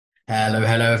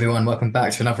Hello, everyone. Welcome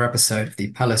back to another episode of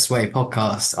the Palace Way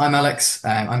podcast. I'm Alex.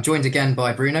 I'm joined again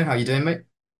by Bruno. How you doing, mate?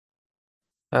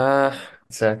 Uh,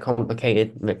 it's a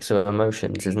complicated mix of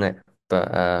emotions, isn't it?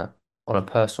 But on a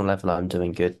personal level, I'm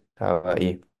doing good. How about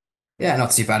you? Yeah,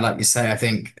 not too bad. Like you say, I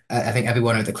think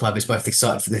everyone at the club is both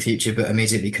excited for the future, but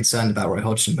immediately concerned about Roy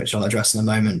Hodgson, which I'll address in a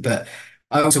moment. But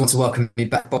I also want to welcome you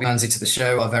back, Bobby Manzi, to the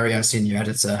show, our very own senior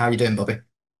editor. How you doing, Bobby?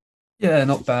 Yeah,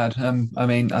 not bad.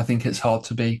 I think it's hard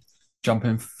to be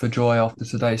jumping for joy after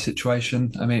today's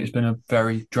situation. I mean, it's been a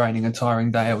very draining and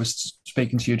tiring day. I was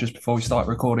speaking to you just before we started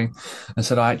recording and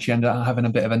said I actually ended up having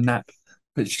a bit of a nap.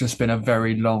 It's just been a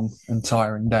very long and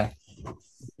tiring day.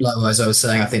 Likewise, I was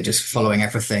saying, I think just following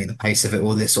everything, the pace of it,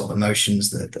 all this sort of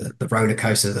emotions, the roller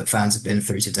coaster that fans have been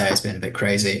through today has been a bit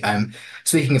crazy.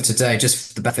 Speaking of today, just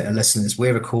for the benefit of listeners,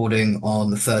 we're recording on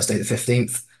the Thursday, the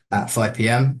 15th at 5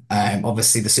 p.m.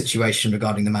 Obviously, the situation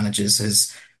regarding the managers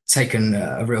has taken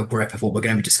a real grip of what we're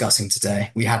going to be discussing today.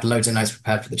 We had loads of notes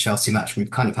prepared for the Chelsea match, and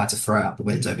we've kind of had to throw it out the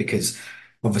window because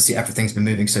obviously everything's been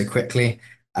moving so quickly.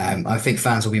 I think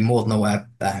fans will be more than aware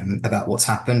about what's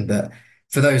happened, but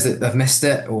for those that have missed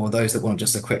it or those that want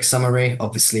just a quick summary,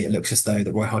 obviously it looks as though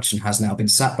that Roy Hodgson has now been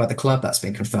sacked by the club. That's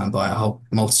been confirmed by a whole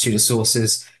multitude of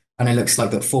sources. And it looks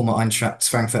like that former Eintracht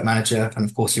Frankfurt manager and,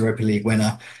 of course, Europa League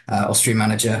winner, Austrian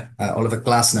manager Oliver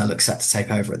Glasner looks set to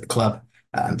take over at the club.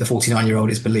 The 49-year-old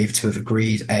is believed to have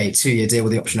agreed a 2-year deal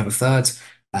with the option of a third.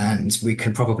 And we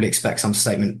can probably expect some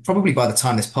statement, probably by the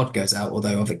time this pod goes out,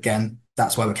 although, again,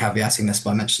 that's why we're caveating this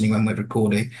by mentioning when we're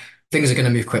recording things are going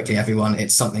to move quickly, everyone.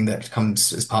 It's something that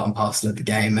comes as part and parcel of the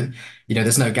game. And,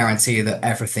 there's no guarantee that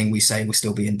everything we say will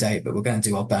still be in date, but we're going to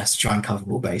do our best to try and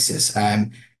cover all bases.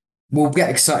 We'll get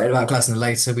excited about Glasner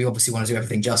later. We obviously want to do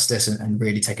everything justice and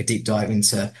really take a deep dive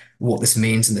into what this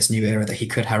means in this new era that he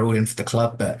could herald in for the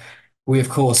club. But we, of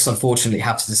course, unfortunately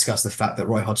have to discuss the fact that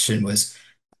Roy Hodgson was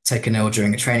taken ill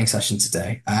during a training session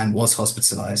today and was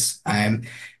hospitalized.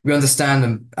 We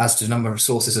understand, as to a number of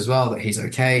sources as well, that he's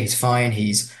okay, he's fine,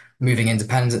 he's moving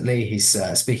independently, he's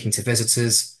speaking to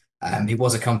visitors. He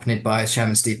was accompanied by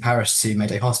Chairman Steve Parish to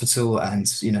Mayday Hospital,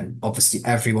 and obviously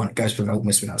everyone it goes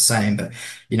almost without saying, but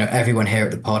everyone here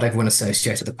at the pod, everyone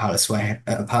associated with the Palace Way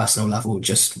at a personal level,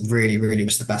 just really, really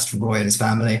was the best for Roy and his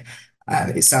family.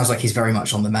 It sounds like he's very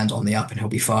much on the mend, on the up, and he'll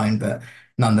be fine. But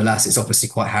nonetheless, it's obviously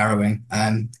quite harrowing.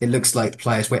 It looks like the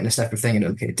players witnessed everything,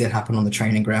 and it did happen on the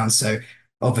training ground. So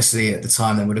obviously, at the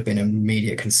time, there would have been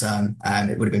immediate concern, and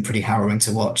it would have been pretty harrowing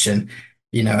to watch. And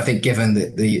I think given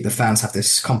that the fans have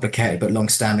this complicated but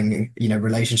long-standing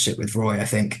relationship with Roy, I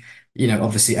think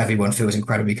obviously everyone feels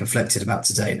incredibly conflicted about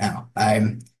today now.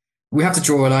 We have to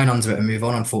draw a line under it and move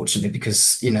on, unfortunately,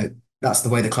 because that's the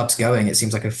way the club's going. It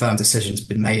seems like a firm decision's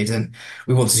been made, and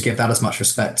we want to give that as much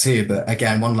respect too. But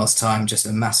again, one last time, just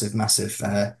a massive, massive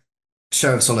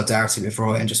show of solidarity with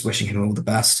Roy and just wishing him all the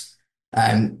best.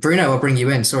 Bruno, I'll bring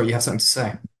you in. Sorry, you have something to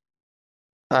say.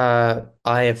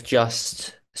 I have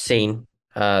just seen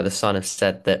the Sun have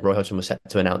said that Roy Hodgson was set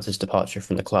to announce his departure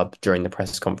from the club during the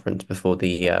press conference before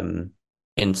the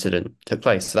incident took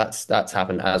place. So that's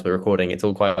happened as we're recording. It's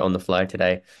all quite on the fly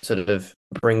today. Sort of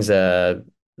brings a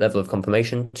level of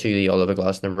confirmation to the Oliver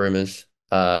Glasner rumors,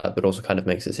 but also kind of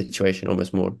makes the situation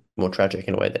almost more tragic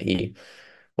in a way that he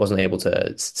wasn't able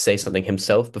to say something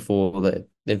himself before the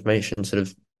information sort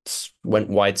of went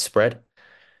widespread.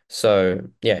 So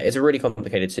yeah, it's a really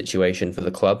complicated situation for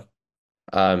the club.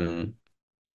 Um,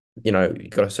 you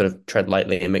got to sort of tread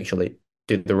lightly and make sure they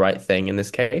do the right thing in this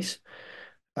case.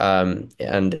 And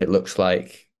it looks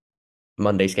like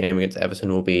Monday's game against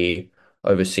Everton will be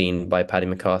overseen by Paddy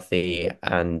McCarthy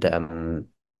and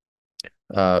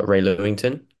Ray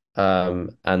Lewington.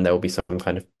 And there will be some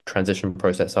kind of transition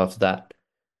process after that.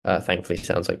 Thankfully,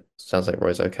 sounds like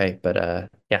Roy's okay, but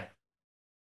yeah.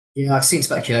 Yeah, I've seen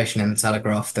speculation in the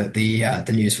Telegraph that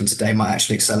the news from today might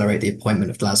actually accelerate the appointment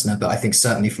of Glasner, but I think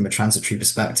certainly from a transitory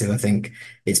perspective, I think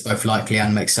it's both likely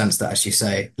and makes sense that, as you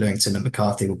say, Lewington and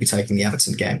McCarthy will be taking the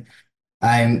Everton game.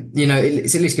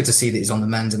 It's at least good to see that he's on the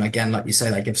mend, and again, like you say,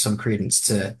 that gives some credence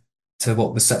to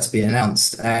what was set to be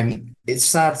announced. It's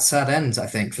sad, sad end, I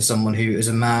think, for someone who, as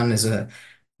a man, as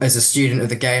a student of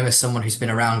the game, as someone who's been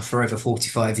around for over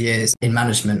 45 years in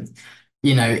management.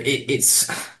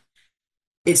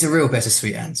 It's a real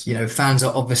bittersweet end. Fans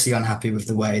are obviously unhappy with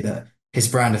the way that his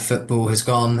brand of football has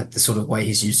gone, the sort of way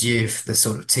he's used youth, the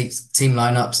sort of team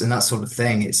lineups and that sort of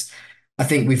thing. I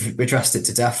think we've addressed it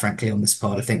to death, frankly, on this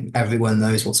pod. I think everyone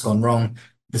knows what's gone wrong.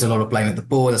 There's a lot of blame at the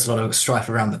board. There's a lot of strife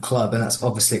around the club, and that's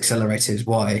obviously accelerated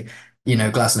why,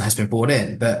 Glasner has been brought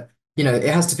in. But,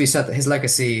 it has to be said that his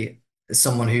legacy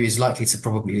someone who is likely to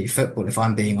probably leave football, if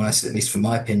I'm being honest, at least from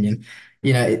my opinion.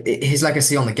 His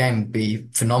legacy on the game would be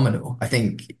phenomenal. I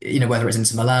think, whether it's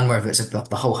Inter Milan, whether it's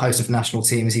the whole host of national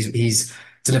teams he's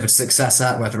delivered success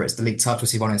at, whether it's the league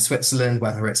titles he won in Switzerland,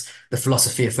 whether it's the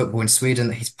philosophy of football in Sweden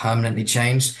that he's permanently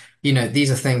changed. These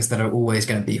are things that are always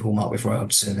going to be hallmark with Roy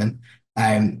Hodgson.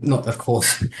 And not, of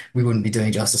course, we wouldn't be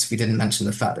doing justice if we didn't mention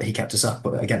the fact that he kept us up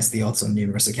against the odds on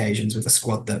numerous occasions with a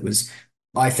squad that was,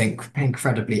 I think,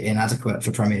 incredibly inadequate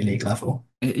for Premier League level.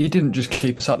 He didn't just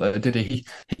keep us up though, did he?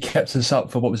 He kept us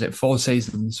up for what was it, 4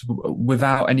 seasons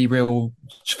without any real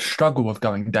struggle of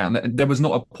going down. There was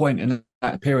not a point in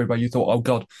that period where you thought, "Oh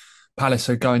God, Palace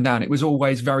are going down." It was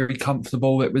always very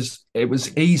comfortable. It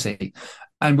was easy,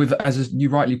 and with, as you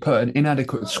rightly put, an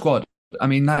inadequate squad. I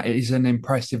mean, that is an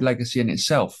impressive legacy in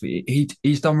itself.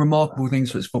 He's done remarkable things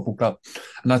for his football club,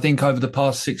 and I think over the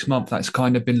past 6 months that's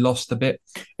kind of been lost a bit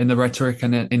in the rhetoric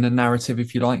and in the narrative,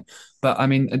 if you like. But I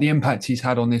mean, the impact he's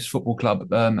had on this football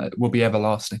club will be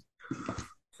everlasting.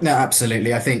 No,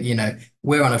 absolutely. I think,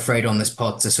 we're unafraid on this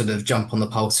pod to sort of jump on the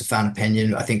pulse of fan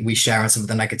opinion. I think we share in some of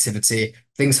the negativity.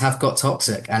 Things have got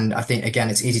toxic. And I think, again,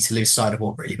 it's easy to lose sight of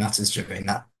what really matters during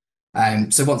that.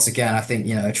 So once again, I think,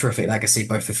 a terrific legacy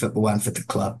both for football and for the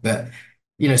club. But,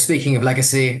 speaking of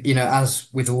legacy, as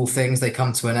with all things, they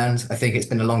come to an end. I think it's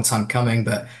been a long time coming,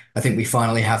 but I think we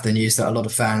finally have the news that a lot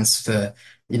of fans, for,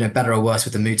 better or worse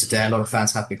with the mood today, a lot of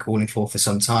fans have been calling for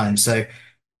some time. So,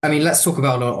 I mean, let's talk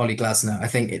about Ollie Glasner. I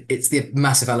think it's the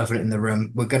massive elephant in the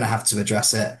room. We're going to have to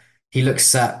address it. He looks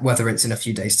set, whether it's in a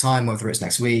few days' time, whether it's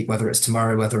next week, whether it's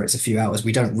tomorrow, whether it's a few hours.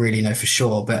 We don't really know for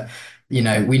sure, but we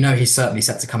know he's certainly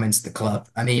set to come into the club.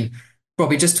 I mean,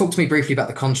 Robbie, just talk to me briefly about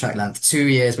the contract length. 2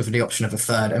 years with the option of a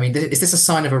third. I mean, is this a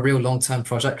sign of a real long-term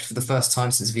project for the first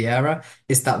time since Vieira?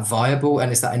 Is that viable,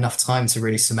 and is that enough time to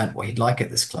really cement what he'd like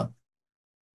at this club?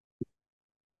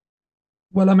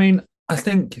 Well, I mean, I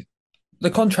think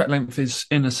the contract length is,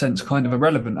 in a sense, kind of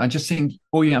irrelevant. I just think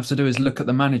all you have to do is look at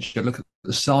the manager, look at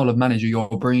the style of manager you're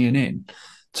bringing in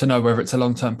to know whether it's a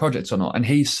long term project or not. And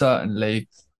he's certainly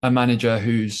a manager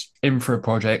who's in for a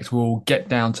project, will get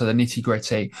down to the nitty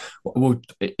gritty,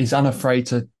 is unafraid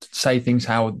to say things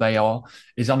how they are,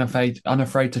 is unafraid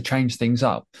to change things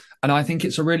up. And I think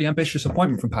it's a really ambitious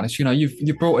appointment from Palace.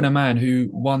 You've brought in a man who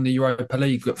won the Europa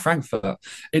League at Frankfurt.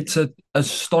 It's an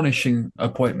astonishing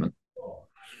appointment.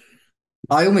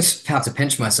 I almost have to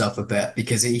pinch myself a bit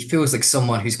because he feels like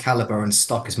someone whose caliber and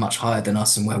stock is much higher than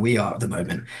us and where we are at the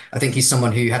moment. I think he's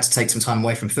someone who had to take some time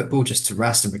away from football just to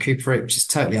rest and recuperate, which is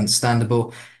totally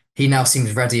understandable. He now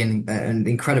seems ready and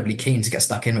incredibly keen to get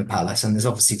stuck in with Palace. And there's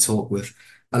obviously talk with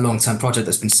a long-term project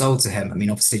that's been sold to him. I mean,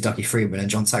 obviously, Dougie Freeman and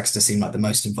John Textor seem like the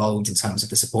most involved in terms of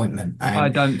disappointment. I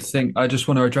don't think I just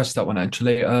want to address that one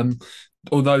actually.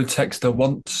 Although Texter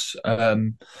wants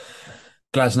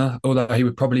Glasner, although he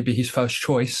would probably be his first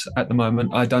choice at the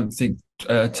moment, I don't think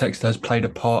Texter has played a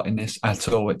part in this at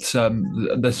all. It's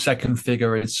the second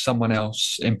figure is someone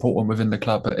else important within the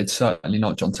club, but it's certainly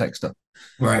not John Texter.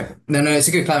 Right. No, no, it's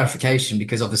a good clarification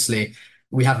because obviously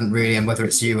we haven't really, and whether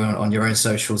it's you on your own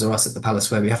socials or us at the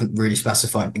Palace Where, we haven't really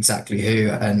specified exactly who.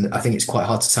 And I think it's quite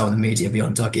hard to tell in the media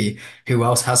beyond Dougie who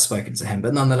else has spoken to him.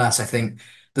 But nonetheless, I think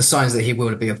the signs that he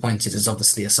will be appointed is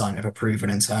obviously a sign of approval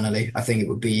internally. I think it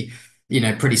would be,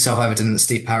 pretty self-evident that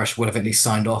Steve Parish would have at least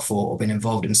signed off or been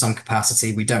involved in some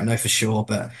capacity. We don't know for sure,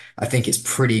 but I think it's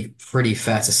pretty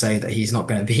fair to say that he's not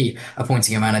going to be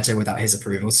appointing a manager without his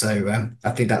approval. So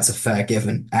I think that's a fair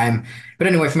given. But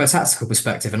anyway, from a tactical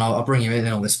perspective, and I'll bring you in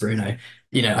on this, Bruno.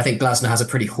 I think Glasner has a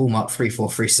pretty hallmark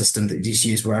 3-4-3 system that he's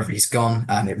used wherever he's gone.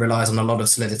 It relies on a lot of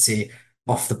solidity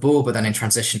off the ball, but then in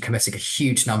transition, committing a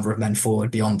huge number of men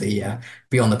forward beyond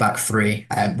the back three.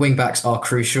 Wing backs are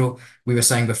crucial. We were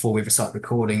saying before we started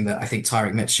recording that I think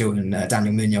Tyrick Mitchell and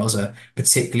Daniel Munoz are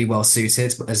particularly well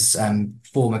suited as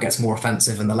former gets more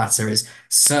offensive, and the latter is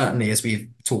certainly, as we've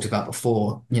talked about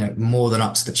before, more than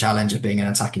up to the challenge of being an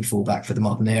attacking fullback for the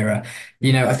modern era.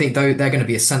 I think though they're going to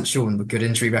be essential and with good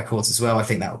injury records as well. I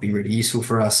think that would be really useful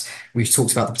for us. We've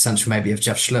talked about the potential maybe of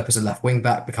Jeff Schlupp as a left wing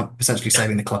back, potentially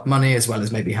saving the club money as well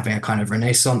as maybe having a kind of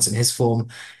renaissance in his form.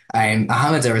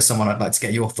 Ahamada is someone I'd like to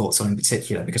get your thoughts on in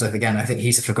particular, because again, I think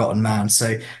he's a forgotten man.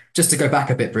 So just to go back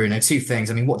a bit, Bruno, two things.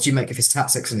 I mean, what do you make of his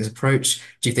tactics and his approach?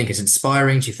 Do you think it's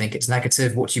inspiring? Do you think it's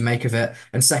negative? What do you make of it?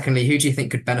 And secondly, who do you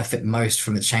think could benefit most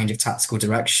from the change of tactical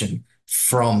direction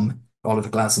from Oliver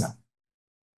Glasner?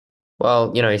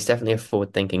 Well, he's definitely a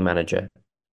forward-thinking manager,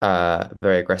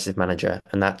 very aggressive manager,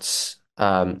 and that's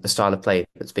the style of play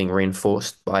that's being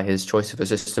reinforced by his choice of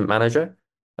assistant manager,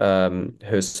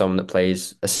 who's someone that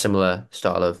plays a similar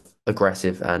style of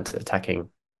aggressive and attacking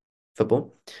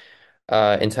football.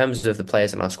 In terms of the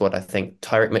players in our squad, I think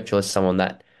Tyreek Mitchell is someone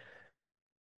that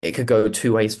it could go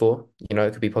two ways for. It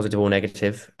could be positive or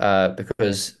negative.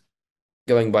 Because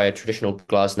going by a traditional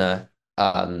Glasner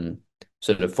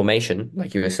sort of formation,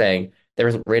 like you were saying, there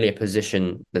isn't really a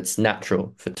position that's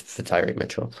natural for Tyreek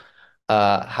Mitchell.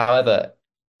 However,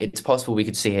 it's possible we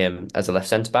could see him as a left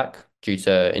centre back due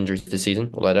to injuries this season,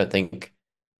 although I don't think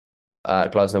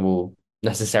Glasner will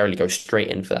necessarily go straight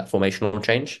in for that formational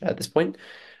change at this point.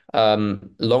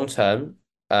 Long term,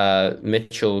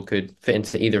 Mitchell could fit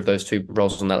into either of those two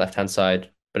roles on that left hand side,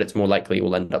 but it's more likely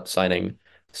we'll end up signing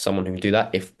someone who can do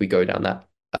that if we go down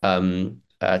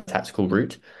that tactical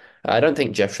route. I don't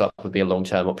think Jeff Schlupp would be a long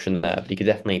term option there, but he could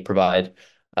definitely provide.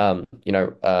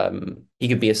 He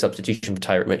could be a substitution for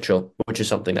Tyreek Mitchell, which is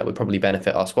something that would probably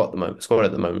benefit our squad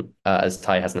at the moment, as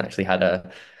Ty hasn't actually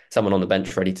had someone on the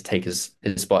bench ready to take his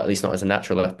spot, at least not as a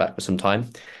natural left back for some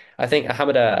time. I think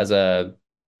Hamada as a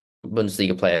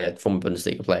former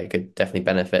Bundesliga player, could definitely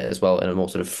benefit as well in a more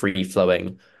sort of free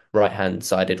flowing right-hand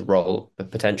sided role, but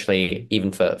potentially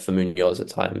even for Munoz at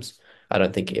times. I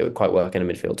don't think it would quite work in a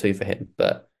midfield too for him,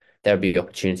 but there would be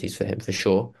opportunities for him for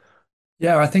sure.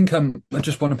 Yeah, I think I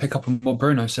just want to pick up on what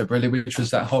Bruno said really, which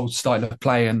was that whole style of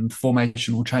play and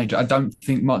formation will change. I don't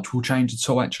think much will change at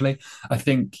all, actually. I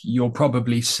think you'll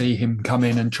probably see him come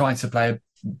in and try to play a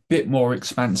bit more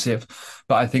expansive,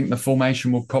 but I think the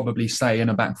formation will probably stay in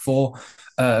a back four.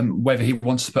 Whether he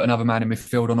wants to put another man in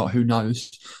midfield or not, who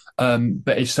knows?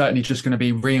 But it's certainly just going to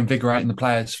be reinvigorating the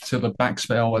players till the back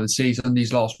spell of the season.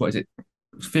 These last, what is it,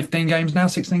 15 games now,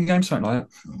 16 games, something like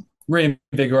that,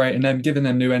 reinvigorating them, giving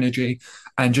them new energy,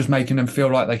 and just making them feel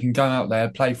like they can go out there,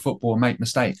 play football, and make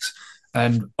mistakes,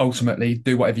 and ultimately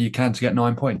do whatever you can to get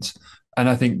 9 points. And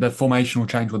I think the formational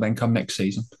change will then come next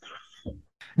season.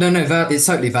 No, it's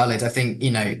totally valid. I think,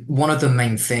 one of the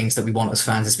main things that we want as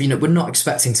fans is, we're not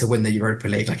expecting to win the Europa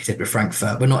League like he did with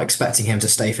Frankfurt. We're not expecting him to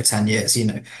stay for 10 years.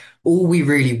 All we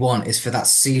really want is for that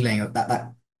ceiling of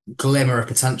that glimmer of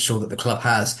potential that the club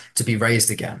has to be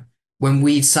raised again. When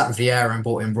we sacked Vieira and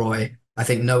brought in Roy, I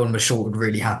think no one was sure it would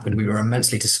really happen. We were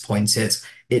immensely disappointed.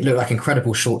 It looked like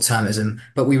incredible short-termism,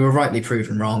 but we were rightly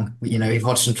proven wrong.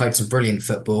 Hodgson played some brilliant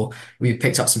football. We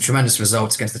picked up some tremendous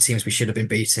results against the teams we should have been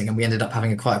beating, and we ended up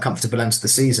having quite a comfortable end to the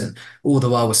season. All the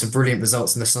while with some brilliant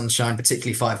results in the sunshine,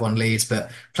 particularly 5-1 leads,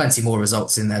 but plenty more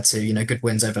results in there too. Good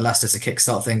wins over Leicester to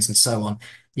kickstart things and so on.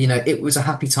 It was a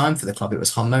happy time for the club. It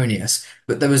was harmonious,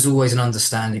 but there was always an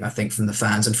understanding, I think, from the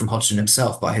fans and from Hodgson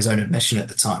himself, by his own admission at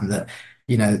the time, that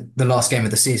the last game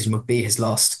of the season would be his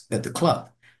last at the club.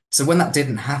 So when that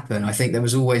didn't happen, I think there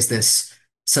was always this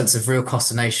sense of real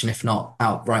consternation, if not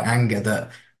outright anger,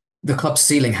 that the club's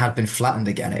ceiling had been flattened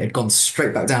again. It had gone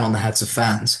straight back down on the heads of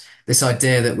fans. This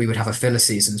idea that we would have a filler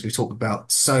season, as we've talked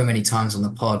about so many times on the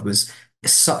pod, was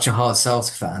such a hard sell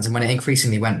to fans. And when it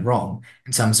increasingly went wrong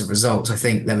in terms of results, I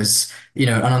think there was, an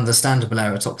understandable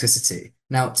air of toxicity.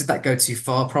 Now, did that go too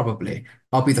far? Probably.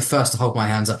 I'll be the first to hold my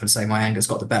hands up and say my anger's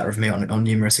got the better of me on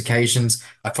numerous occasions.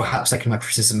 I've perhaps taken my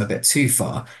criticism a bit too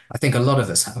far. I think a lot of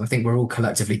us have. I think we're all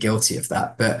collectively guilty of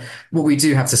that. But what we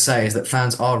do have to say is that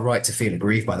fans are right to feel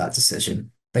aggrieved by that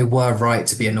decision. They were right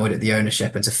to be annoyed at the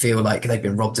ownership and to feel like they've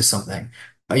been robbed of something.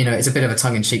 It's a bit of a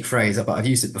tongue-in-cheek phrase, but I've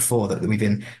used it before, that we've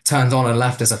been turned on and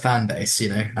left as a fan base,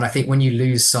 And I think when you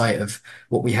lose sight of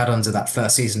what we had under that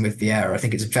first season with Vieira, I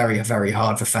think it's very, very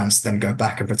hard for fans to then go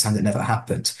back and pretend it never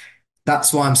happened.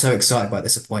 That's why I'm so excited by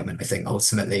this appointment. I think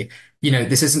ultimately,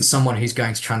 this isn't someone who's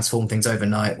going to transform things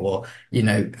overnight or,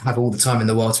 have all the time in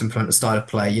the world to implement a style of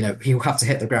play. He'll have to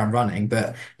hit the ground running,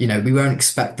 but, we won't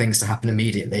expect things to happen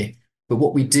immediately. But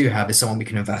what we do have is someone we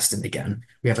can invest in again.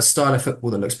 We have a style of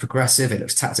football that looks progressive, it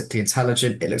looks tactically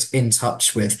intelligent, it looks in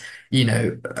touch with,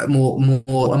 a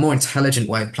more intelligent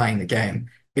way of playing the game.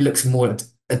 It looks more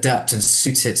adept and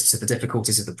suited to the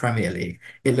difficulties of the Premier League.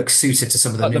 It looks suited to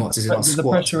some of the But nuances in our the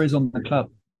squad. pressure is on the club.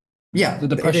 Yeah,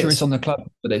 The it pressure is is. on the club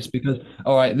for this because,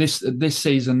 all right, this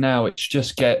season now it's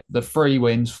just get the 3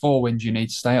 wins, 4 wins, you need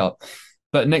to stay up.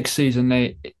 But next season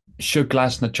they should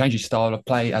Glasner change his style of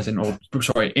play, as in, or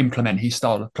sorry, implement his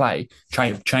style of play,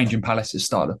 changing Palace's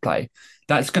style of play.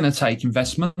 That's going to take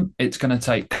investment. It's going to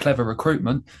take clever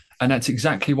recruitment, and that's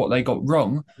exactly what they got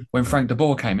wrong when Frank de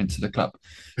Boer came into the club.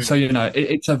 So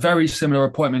it's a very similar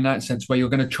appointment in that sense, where you're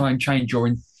going to try and change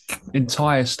your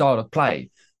entire style of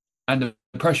play, and the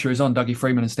pressure is on Dougie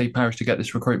Freeman and Steve Parish to get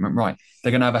this recruitment right.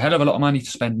 They're going to have a hell of a lot of money to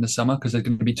spend in the summer because there's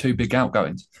going to be two big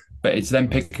outgoings, but it's them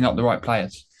picking up the right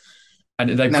players. And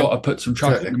they've got No, to put some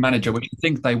trust in totally. the manager, which I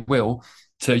think they will,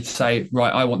 to say,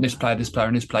 right, I want this player,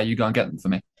 and this player. You go and get them for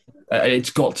me.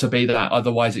 It's got to be that.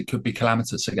 Otherwise, it could be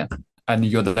calamitous again. And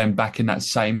you're then back in that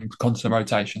same constant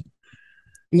rotation.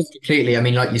 No, completely. I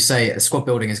mean, like you say, squad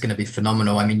building is going to be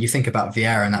phenomenal. I mean, you think about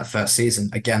Vieira in that first season.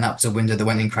 Again, that was a window that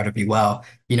went incredibly well.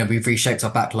 We've reshaped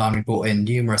our back line. We brought in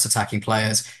numerous attacking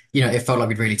players. It felt like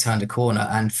we'd really turned a corner,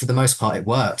 and for the most part, it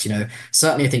worked.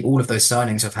 Certainly, I think all of those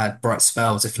signings have had bright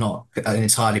spells, if not an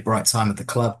entirely bright time at the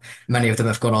club. Many of them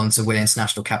have gone on to win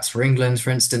international caps for England, for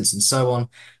instance, and so on.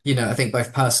 I think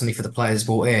both personally for the players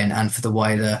brought in and for the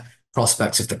wider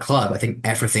prospects of the club, I think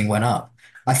everything went up.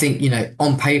 I think,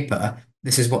 on paper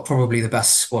this is what probably the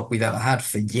best squad we've ever had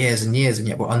for years and years, and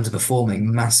yet we're underperforming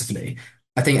massively.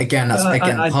 I think again that's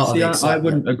again I part of see. the I excitement.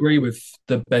 wouldn't agree with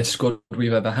the best squad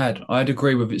we've ever had. I'd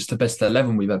agree with it's the best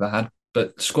 11 we've ever had,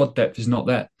 but squad depth is not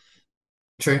there.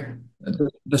 True.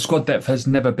 The squad depth has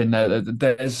never been there.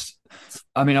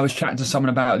 I mean, I was chatting to someone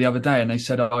about it the other day, and they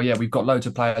said, "Oh yeah, we've got loads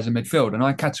of players in midfield," and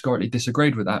I categorically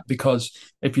disagreed with that because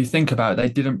if you think about it, they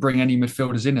didn't bring any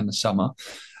midfielders in the summer,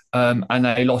 and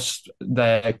they lost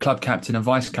their club captain and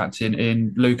vice captain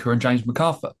in Luca and James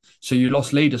MacArthur. So you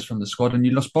lost leaders from the squad and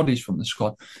you lost bodies from the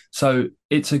squad. So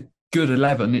it's a good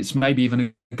 11. It's maybe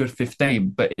even a good 15,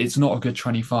 but it's not a good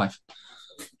 25.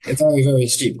 A very, very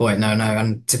astute point. No, no.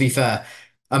 And to be fair,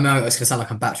 I mean, it's going to sound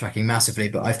like I'm backtracking massively,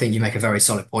 but I think you make a very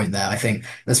solid point there. I think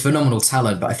there's phenomenal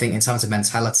talent, but I think in terms of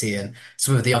mentality and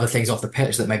some of the other things off the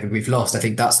pitch that maybe we've lost, I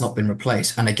think that's not been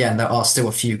replaced. And again, there are still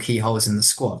a few key holes in the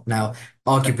squad. Now,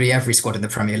 arguably every squad in the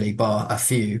Premier League, bar a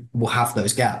few, will have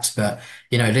those gaps, but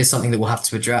it is something that we'll have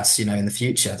to address, in the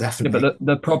future, Yeah, but definitely.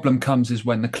 the problem comes is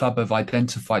when the club have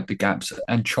identified the gaps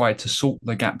and tried to sort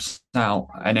the gaps out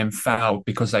and then fouled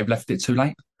because they've left it too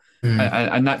late. Mm.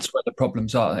 And that's where the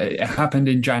problems are. It happened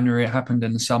in January. It happened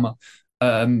in the summer.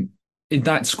 Um, in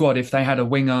that squad, if they had a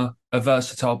winger, a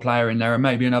versatile player in there, and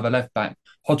maybe another left back,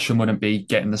 Hodgson wouldn't be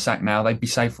getting the sack now. They'd be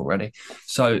safe already.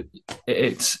 So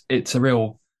it's a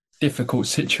real difficult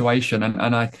situation,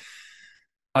 and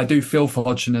I do feel for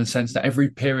Hodgson in the sense that every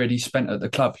period he spent at the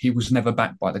club, he was never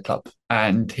backed by the club,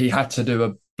 and he had to do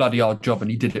a bloody hard job, and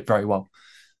he did it very well.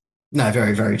 No,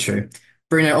 very, very true.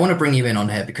 Bruno, I want to bring you in on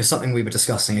here because something we were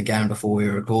discussing again before we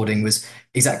were recording was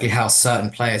exactly how certain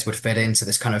players would fit into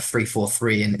this kind of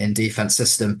 3-4-3 in defense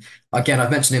system. Again, I've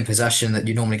mentioned in possession that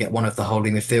you normally get one of the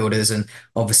holding midfielders and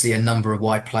obviously a number of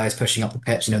wide players pushing up the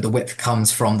pitch. The width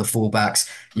comes from the fullbacks.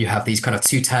 You have these kind of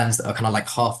two tens that are kind of like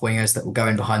half wingers that will go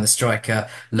in behind the striker,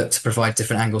 look to provide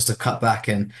different angles to cut back.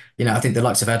 And, I think the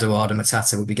likes of Edouard and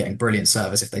Matata will be getting brilliant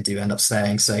service if they do end up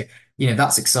staying. So,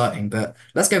 that's exciting. But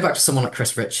let's go back to someone like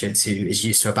Chris Richards, who is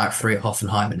used to a back three at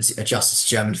Hoffenheim and has adjusted to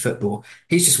German football.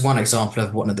 He's just one example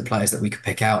of one of the players that we could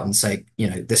pick out and say,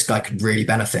 this guy could really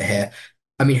benefit here.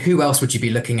 I mean, who else would you be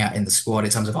looking at in the squad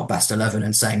in terms of our best 11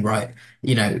 and saying, right,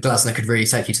 Glasner could really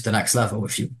take you to the next level,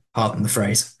 if you pardon the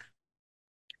phrase?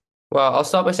 Well, I'll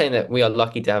start by saying that we are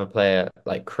lucky to have a player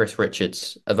like Chris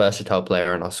Richards, a versatile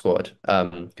player in our squad,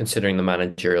 considering the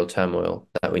managerial turmoil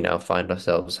that we now find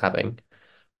ourselves having.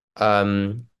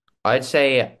 Um, I'd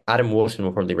say Adam Wharton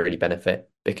will probably really benefit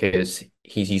because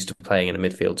he's used to playing in a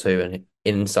midfield too, and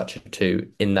in such a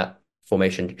two, in that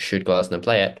formation, should Glasner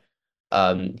play it,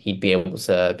 he'd be able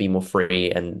to be more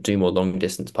free and do more long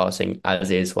distance passing,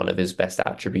 as is one of his best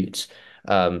attributes,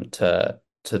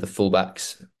 to the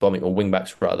fullbacks bombing or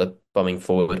wingbacks rather bombing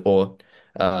forward or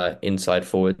inside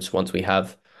forwards. Once we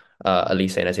have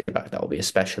Elise and Eze back, that will be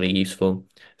especially useful.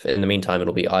 In the meantime,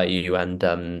 it'll be IU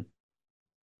and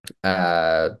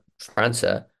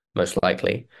França, most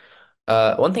likely.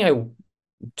 One thing I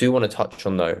do want to touch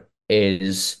on though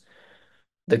is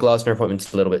the Glasner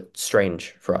appointment's a little bit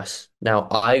strange for us. Now,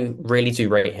 I really do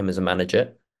rate him as a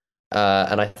manager,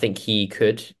 and I think he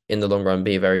could, in the long run,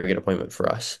 be a very good appointment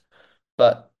for us.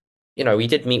 But, we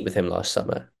did meet with him last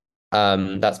summer.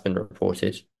 That's been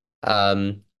reported.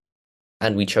 Um,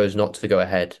 and we chose not to go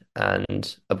ahead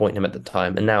and appoint him at the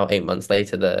time. And now, 8 months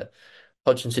later, the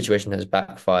Hodgson situation has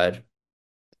backfired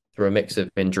through a mix of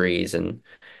injuries and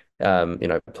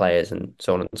players and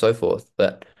so on and so forth.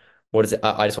 But what is it?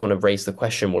 I just want to raise the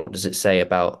question: what does it say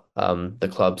about the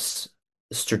club's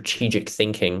strategic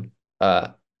thinking?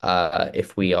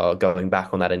 If we are going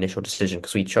back on that initial decision,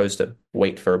 because we chose to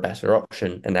wait for a better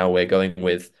option, and now we're going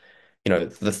with,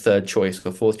 the third choice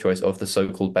or fourth choice of the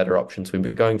so-called better options we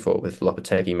were going for with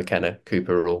Lopetegui, McKenna,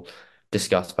 Cooper, all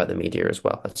discussed by the media as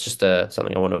well. That's just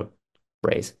something I want to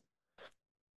raise.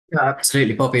 Yeah,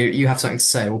 absolutely. Bobby, you have something to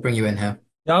say. We'll bring you in here.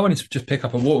 Yeah, I wanted to just pick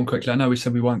up on Wharton quickly. I know we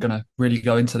said we weren't going to really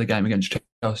go into the game against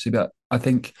Chelsea, but I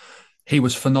think he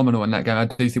was phenomenal in that game. I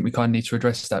do think we kind of need to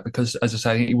address that because, as I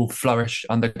say, I think he will flourish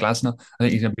under Glasner. I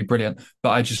think he's going to be brilliant.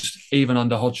 But I just, even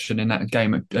under Hodgson in that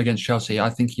game against Chelsea, I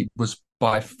think he was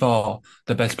by far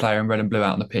the best player in red and blue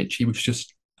out on the pitch. He was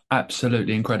just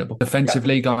absolutely incredible. Yeah.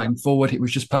 Defensively going forward, it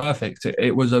was just perfect.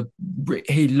 It was a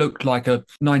he looked like a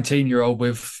 19-year-old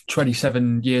with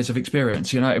 27 years of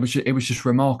experience. It was just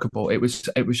remarkable. It was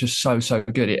just so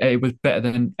good. It was better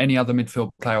than any other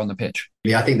midfield player on the pitch.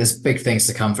 Yeah, I think there's big things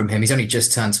to come from him. He's only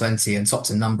just turned 20 and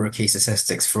topped a number of key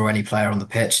statistics for any player on the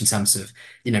pitch in terms of,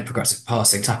 progressive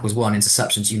passing, tackles won,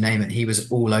 interceptions, you name it. He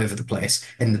was all over the place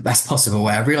in the best possible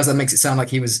way. I realize that makes it sound like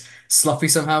he was sloppy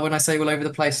somehow when I say all over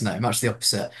the place. No, much the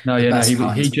opposite. No, The yeah, no, best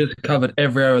kind. he just covered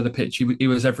every area of the pitch. He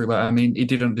was everywhere. I mean, he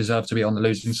didn't deserve to be on the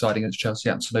losing side against Chelsea.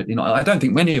 Absolutely not. I don't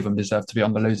think many of them deserve to be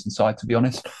on the losing side, to be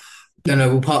honest. No, no,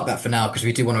 we'll park that for now because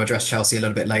we do want to address Chelsea a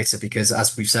little bit later because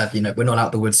as we've said, we're not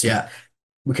out the woods yet.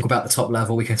 We can talk about the top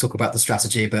level, we can talk about the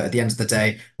strategy, but at the end of the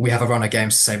day, we have a run of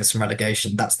games to save us from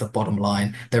relegation. That's the bottom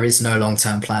line. There is no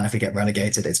long-term plan if we get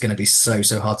relegated. It's going to be so,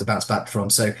 so hard to bounce back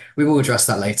from. So we will address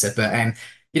that later. But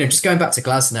just going back to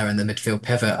Glasner and the midfield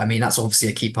pivot, I mean, that's obviously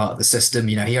a key part of the system.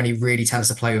 He only really tends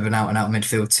to play with an out-and-out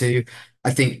midfield too. I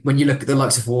think when you look at the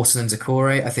likes of Wharton and Decore,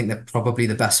 I think they're probably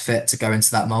the best fit to go into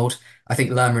that mold. I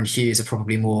think Lerma and Hughes are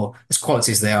probably more, as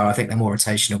quality as they are, I think they're more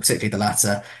rotational, particularly the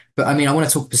latter. But I mean, I want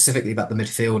to talk specifically about the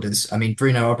midfielders. I mean,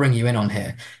 Bruno, I'll bring you in on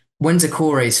here. When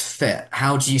Decore's fit,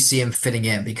 how do you see him fitting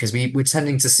in? Because we're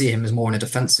tending to see him as more in a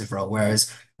defensive role,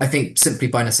 whereas I think simply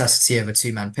by necessity of a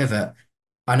two-man pivot,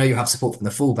 I know you have support from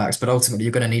the fullbacks, but ultimately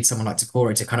you're going to need someone like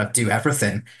Decore to kind of do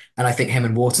everything. And I think him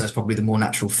and Wharton is probably the more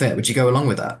natural fit. Would you go along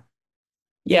with that?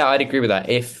 Yeah, I'd agree with that.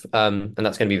 If and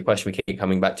that's going to be the question we keep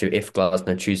coming back to, if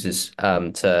Glasner chooses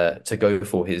to go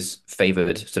for his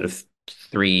favored sort of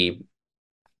three,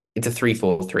 it's a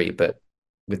 3-4-3, but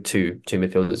with two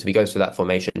midfielders. If he goes for that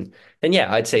formation, then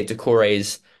yeah, I'd say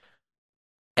Decore's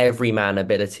everyman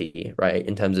ability, right,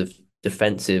 in terms of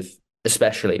defensive,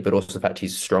 especially, but also the fact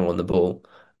he's strong on the ball,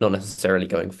 not necessarily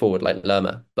going forward like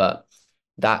Lerma, but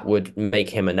that would make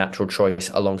him a natural choice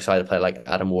alongside a player like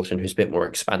Adam Wharton, who's a bit more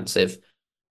expansive,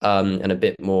 and a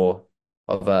bit more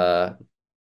of a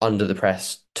under the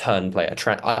press turn player.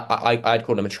 I'd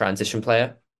call him a transition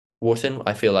player. Wharton,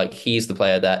 I feel like he's the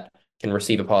player that can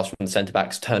receive a pass from the centre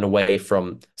backs, turn away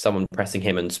from someone pressing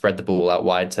him, and spread the ball out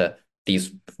wide to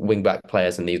these wing back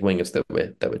players and these wingers that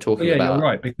we're Well, talking yeah, you're about.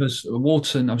 right, because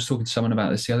Wharton, I was talking to someone about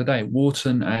this the other day.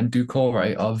 Wharton and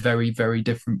Doucouré are very, very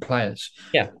different players.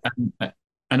 Yeah,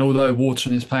 And although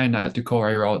Wharton is playing that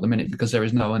Doucouré role at the minute because there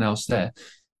is no one else there,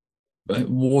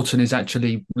 Wharton is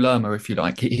actually Lerma, if you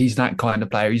like. He's that kind of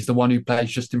player. He's the one who plays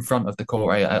just in front of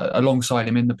Doucouré, alongside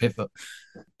him in the pivot.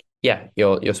 yeah,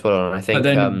 you're spot on. I But think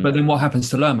then what happens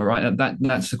to Lerma, right?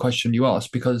 That's the question you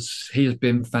ask because he has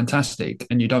been fantastic,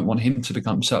 and you don't want him to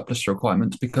become surplus to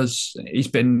requirements because he's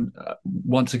been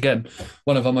once again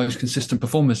one of our most consistent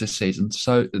performers this season.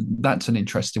 So that's an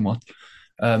interesting one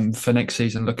for next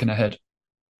season, looking ahead.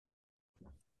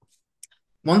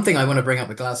 One thing I want to bring up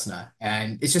with Glasner,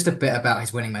 and it's just a bit about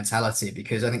his winning mentality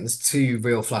because I think there's two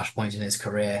real flashpoints in his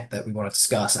career that we want to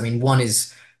discuss. I mean, one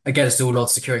is against all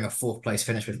odds securing a fourth place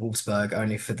finish with Wolfsburg,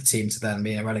 only for the team to then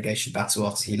be in a relegation battle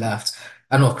after he left,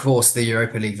 and of course the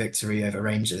Europa League victory over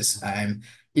Rangers. I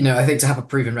think to have a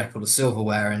proven record of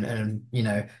silverware and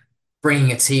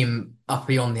bringing a team up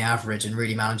beyond the average and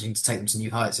really managing to take them to new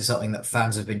heights is something that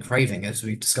fans have been craving, as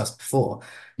we've discussed before.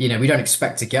 We don't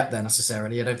expect to get there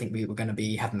necessarily. I don't think we were going to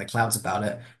be having the clouds about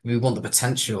it. We want the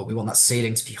potential. We want that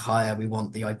ceiling to be higher. We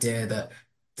want the idea that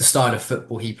the style of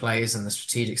football he plays and the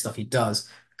strategic stuff he does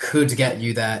could get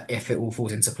you there if it all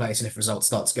falls into place and if results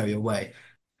start to go your way.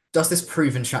 Does this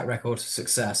proven track record of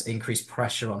success increase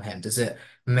pressure on him? Does it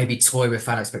maybe toy with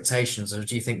fan expectations, or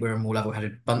do you think we're a more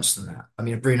level-headed bunch than that? I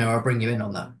mean, Bruno, I'll bring you in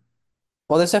on that.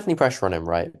 well, there's definitely pressure on him,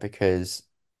 right? Because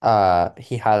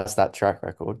he has that track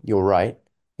record. You're right.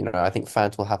 I think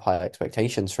fans will have high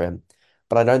expectations for him,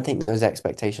 but I don't think those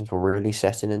expectations will really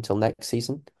set in until next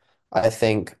season. I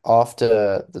think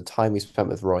after the time we spent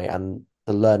with Roy and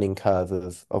the learning curve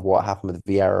of what happened with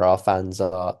Vieira, our fans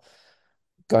are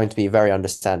going to be very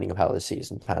understanding of how the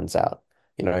season pans out.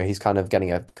 He's kind of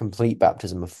getting a complete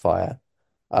baptism of fire,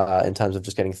 in terms of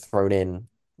just getting thrown in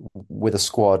with a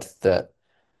squad that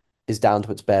is down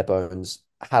to its bare bones,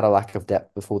 had a lack of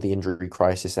depth before the injury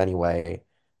crisis anyway.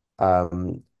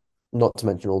 Um, Not to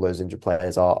mention all those injured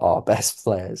players are our best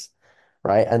players,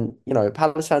 right? And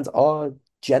Palace fans are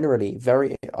generally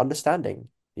very understanding.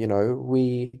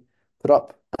 We put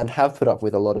up and have put up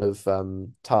with a lot of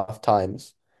tough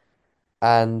times,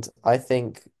 and I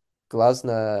think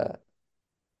Glasner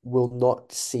will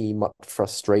not see much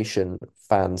frustration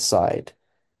fan side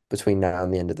between now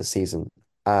and the end of the season.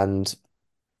 And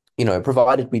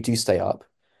provided we do stay up,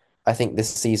 I think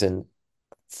this season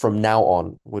from now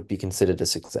on would be considered a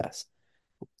success.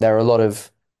 There are a lot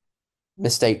of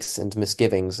mistakes and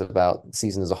misgivings about the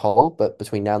season as a whole. But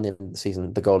between now and the end of the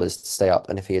season, the goal is to stay up.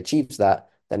 And if he achieves that,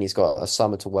 then he's got a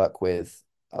summer to work with,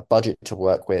 a budget to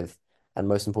work with, and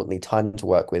most importantly, time to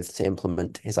work with to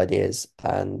implement his ideas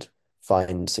and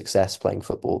find success playing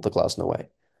football the Glasgow way.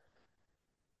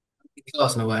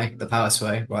 Arsenal way, the Palace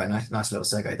way. Right, nice little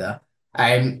segue there.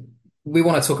 Um, we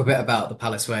want to talk a bit about the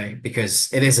Palace way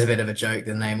because it is a bit of a joke.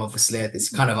 The name, obviously, it's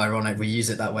kind of ironic. We use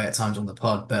it that way at times on the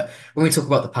pod, but when we talk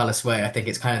about the Palace way, I think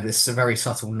it's kind of this a very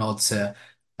subtle nod to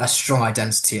a strong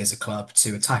identity as a club,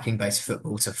 to attacking based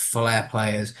football, to flair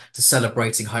players, to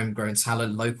celebrating homegrown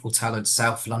talent, local talent,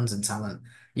 South London talent.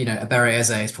 Ebere Eze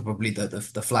is probably the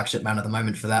flagship man at the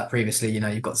moment for that. Previously,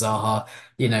 you've got Zaha.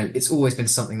 It's always been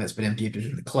something that's been imbued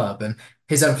within the club. And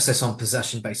his emphasis on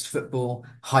possession-based football,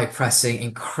 high pressing,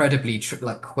 incredibly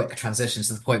like quick transitions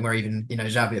to the point where even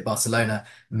Xavi at Barcelona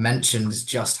mentioned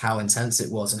just how intense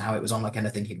it was and how it was unlike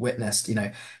anything he'd witnessed.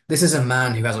 This is a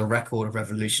man who has a record of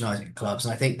revolutionizing clubs,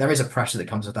 and I think there is a pressure that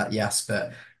comes with that, yes,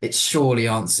 but it surely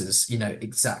answers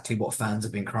exactly what fans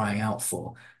have been crying out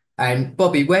for. And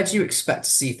Bobby, where do you expect to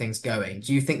see things going?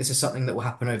 Do you think this is something that will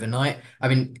happen overnight? I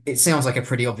mean, it sounds like a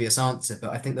pretty obvious answer, but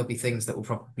I think there'll be things that will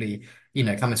probably,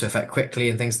 come into effect quickly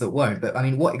and things that won't. But I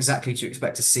mean, what exactly do you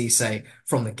expect to see, say,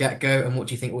 from the get-go, and what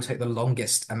do you think will take the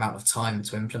longest amount of time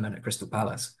to implement at Crystal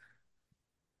Palace?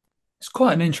 It's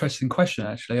quite an interesting question,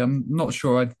 actually. I'm not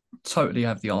sure I totally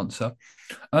have the answer.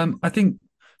 I think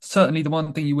certainly the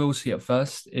one thing you will see at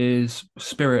first is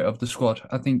spirit of the squad.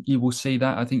 I think you will see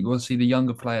that. I think you will see the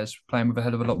younger players playing with a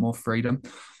hell of a lot more freedom.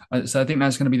 So I think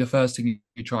that's going to be the first thing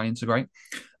you try and integrate.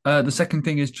 The second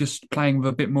thing is just playing with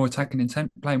a bit more attacking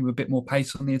intent, playing with a bit more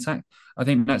pace on the attack. I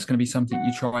think that's going to be something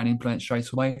you try and implement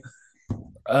straight away.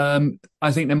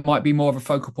 I think there might be more of a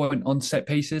focal point on set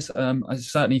pieces. It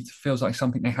certainly feels like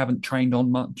something they haven't trained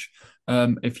on much.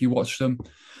 If you watch them,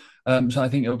 so I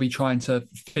think it'll be trying to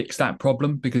fix that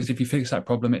problem, because if you fix that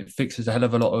problem, it fixes a hell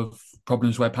of a lot of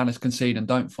problems where Palace concede and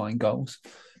don't find goals.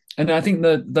 And I think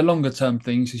the longer term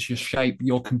things is just shape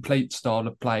your complete style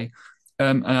of play.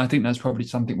 And I think that's probably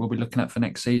something we'll be looking at for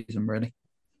next season, really.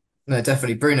 No,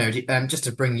 definitely. Bruno, just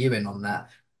to bring you in on that.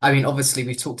 I mean, obviously,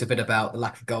 we've talked a bit about the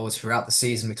lack of goals throughout the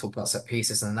season. We talked about set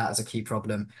pieces, and that is a key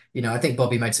problem. I think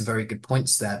Bobby made some very good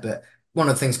points there. But one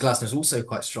of the things Glasner's also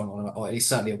quite strong on, or at least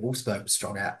certainly at Wolfsburg was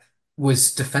strong at,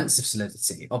 was defensive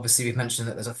solidity. Obviously, we've mentioned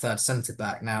that there's a third centre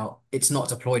back. Now, it's not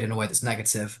deployed in a way that's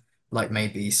negative, like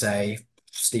maybe, say,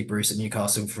 Steve Bruce at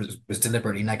Newcastle was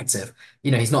deliberately negative.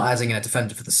 He's not adding in a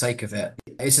defender for the sake of it.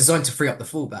 It's designed to free up the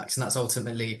fullbacks, and that's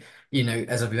ultimately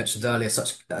as we mentioned earlier,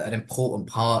 such an important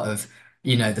part of,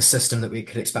 the system that we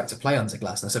could expect to play under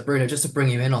Glasner. So Bruno, just to bring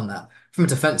you in on that, from a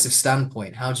defensive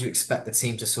standpoint, how do you expect the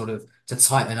team to sort of to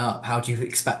tighten up? How do you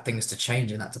expect things to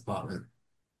change in that department?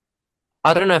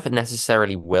 I don't know if it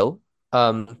necessarily will,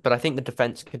 but I think the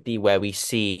defense could be where we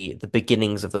see the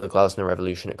beginnings of the Glasgow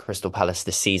Revolution at Crystal Palace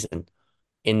this season.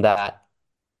 In that,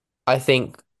 I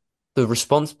think the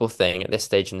responsible thing at this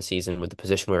stage in the season with the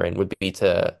position we're in would be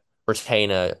to retain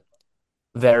a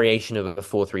variation of a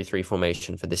 4-3-3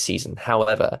 formation for this season.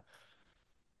 However,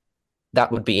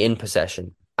 that would be in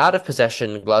possession. Out of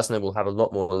possession, Glasgow will have a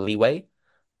lot more leeway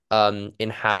in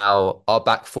how our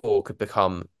back four could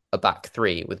become a back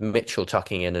three with Mitchell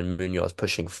tucking in and Munoz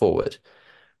pushing forward,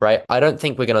 right? I don't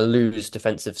think we're going to lose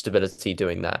defensive stability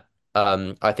doing that.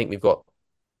 I think we've got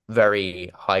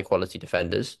very high quality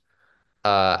defenders,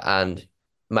 and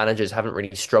managers haven't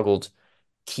really struggled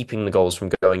keeping the goals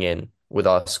from going in with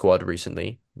our squad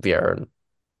recently, Vieira and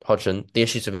Hodgson. The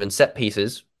issues have been set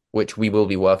pieces, which we will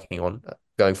be working on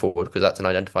going forward because that's an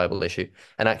identifiable issue,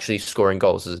 and actually scoring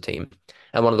goals as a team.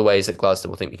 And one of the ways that Glasgow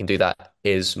will think we can do that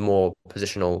is more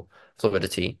positional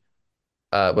fluidity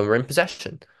when we're in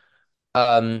possession.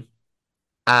 Um,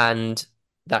 and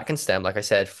that can stem, like I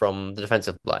said, from the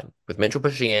defensive line with Mitchell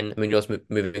pushing in, Munoz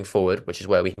moving forward, which is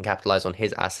where we can capitalize on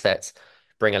his assets,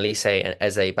 bring Elise and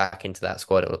Eze back into that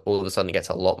squad. All of a sudden, it gets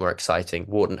a lot more exciting.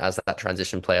 Wharton as that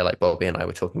transition player, like Bobby and I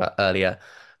were talking about earlier.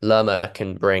 Lerma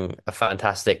can bring a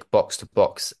fantastic box to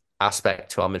box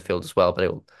aspect to our midfield as well, but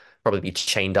it will probably be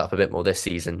chained up a bit more this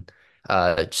season,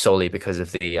 solely because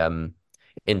of the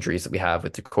injuries that we have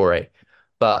with Decore.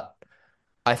 But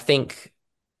I think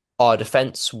our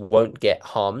defense won't get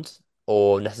harmed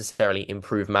or necessarily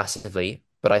improve massively,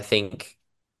 but I think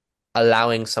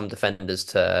allowing some defenders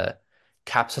to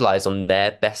capitalize on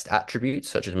their best attributes,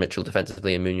 such as Mitchell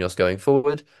defensively and Munoz going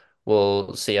forward,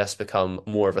 will see us become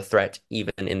more of a threat,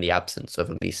 even in the absence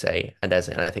of Elise and Eze.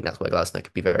 And I think that's where Glasner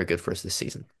could be very good for us this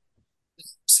season.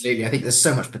 Absolutely. I think there's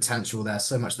so much potential there,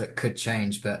 so much that could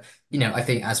change. But, I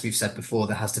think as we've said before,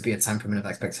 there has to be a temperament of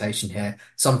expectation here.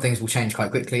 Some things will change quite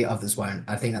quickly, others won't.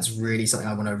 I think that's really something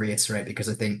I want to reiterate because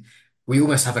I think we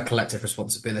almost have a collective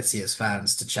responsibility as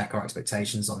fans to check our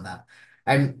expectations on that.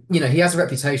 And, he has a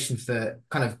reputation for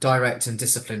kind of direct and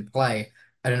disciplined play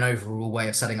and an overall way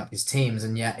of setting up his teams.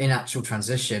 And yet, in actual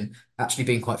transition, actually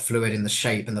being quite fluid in the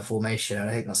shape and the formation. And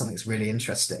I think that's something that's really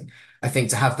interesting. I think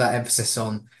to have that emphasis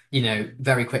on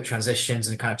very quick transitions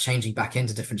and kind of changing back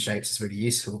into different shapes is really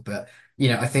useful. But,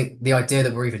 I think the idea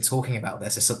that we're even talking about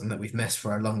this is something that we've missed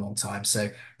for a long, long time. So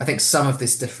I think some of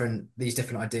these different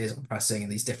ideas on pressing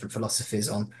and these different philosophies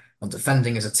on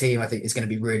defending as a team, I think is going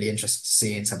to be really interesting to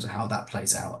see in terms of how that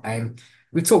plays out.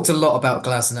 We talked a lot about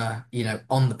Glasner,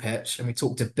 on the pitch, and we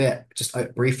talked a bit just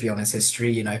briefly on his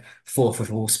history, fourth with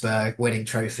Wolfsburg, winning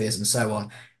trophies and so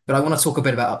on. But I want to talk a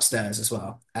bit about upstairs as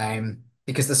well.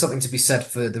 Because there's something to be said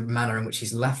for the manner in which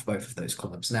he's left both of those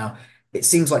clubs. Now, it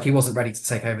seems like he wasn't ready to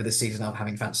take over this season of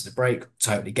having fancied a break.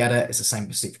 Totally get it. It's the same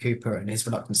with Steve Cooper and his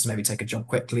reluctance to maybe take a job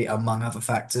quickly, among other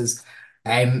factors.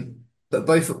 Um, but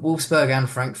both at Wolfsburg and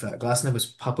Frankfurt, Glasner was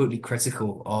publicly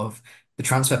critical of the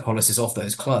transfer policies of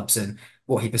those clubs and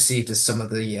what he perceived as some of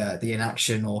the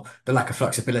inaction or the lack of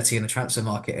flexibility in the transfer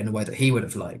market in a way that he would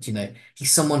have liked.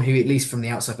 He's someone who, at least from the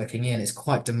outside looking in, is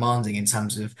quite demanding in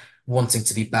terms of wanting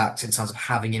to be backed, in terms of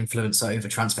having influence over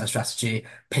transfer strategy,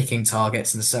 picking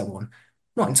targets, and so on.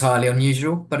 Not entirely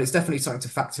unusual, but it's definitely something to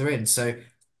factor in. So,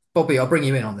 Bobby, I'll bring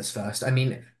you in on this first. I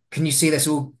mean, can you see this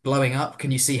all blowing up?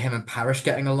 Can you see him and Parish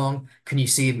getting along? Can you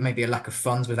see maybe a lack of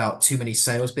funds without too many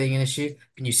sales being an issue?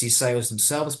 Can you see sales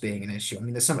themselves being an issue? I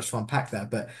mean, there's so much to unpack there,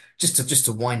 but just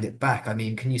to wind it back, I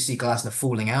mean, can you see Glasner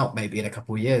falling out maybe in a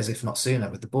couple of years, if not sooner,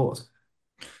 with the board?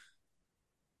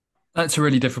 That's a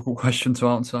really difficult question to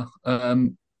answer.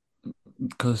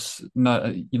 Because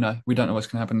no, we don't know what's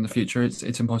going to happen in the future.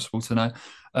 It's impossible to know.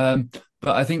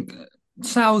 But I think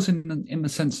sales in the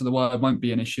sense of the word won't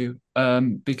be an issue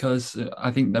because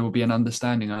I think there will be an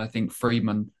understanding, and I think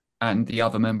Freeman and the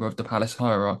other member of the Palace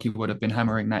hierarchy would have been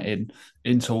hammering that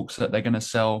in talks that they're going to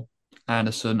sell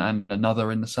Anderson and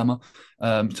another in the summer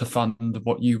to fund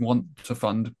what you want to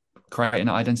fund, creating an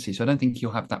identity. So I don't think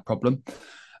you'll have that problem.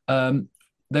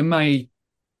 There may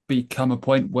become a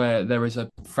point where there is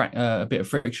a bit of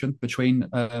friction between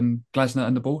Glasner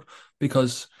and the board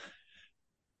because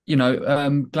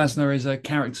Glasner is a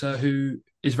character who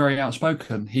is very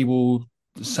outspoken. He will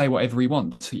say whatever he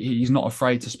wants. He's not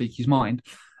afraid to speak his mind,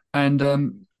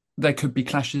 and there could be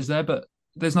clashes there, but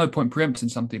there's no point preempting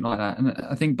something like that. And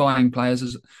I think buying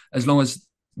players, as long as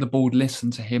the board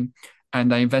listen to him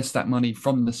and they invest that money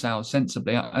from the sales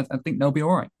sensibly, I think they'll be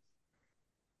all right.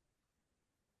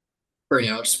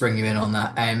 Brilliant. I'll just bring you in on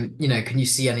that. Can you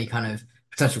see any kind of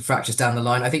potential fractures down the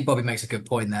line? I think Bobby makes a good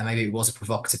point there. Maybe it was a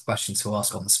provocative question to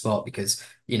ask on the spot because,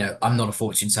 I'm not a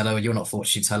fortune teller, you're not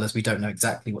fortune tellers. We don't know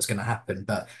exactly what's going to happen,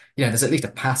 but, there's at least a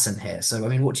pattern here. So, I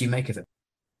mean, what do you make of it?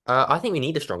 I think we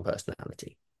need a strong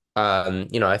personality.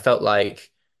 I felt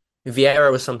like Vieira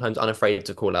was sometimes unafraid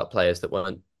to call out players that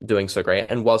weren't doing so great.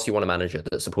 And whilst you want a manager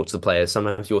that supports the players,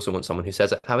 sometimes you also want someone who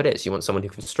says it how it is. You want someone who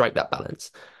can strike that balance.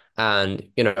 And,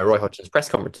 Roy Hodgson's press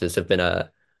conferences have been a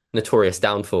notorious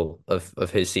downfall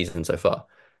of his season so far.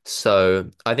 So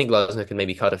I think Glasner can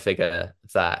maybe cut a figure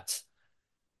that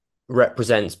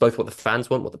represents both what the fans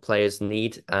want, what the players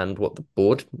need, and what the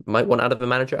board might want out of a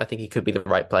manager. I think he could be the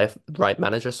right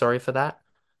manager, sorry for that.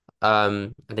 I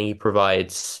think he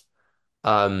provides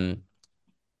um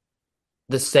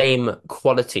the same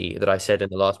quality that I said in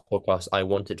the last podcast I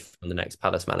wanted from the next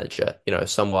Palace manager.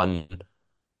 Someone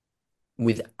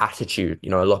with attitude, a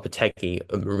Lopetegui,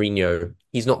 a Mourinho.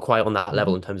 He's not quite on that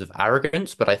level Mhm. in terms of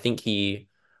arrogance, but I think he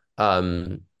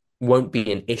um won't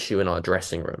be an issue in our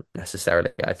dressing room necessarily.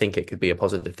 I think it could be a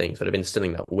positive thing, sort of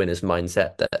instilling that winner's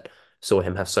mindset that saw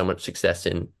him have so much success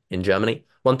in Germany.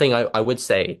 One thing I would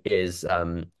say is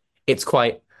it's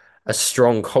quite a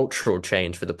strong cultural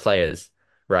change for the players,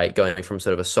 right? Going from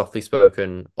sort of a softly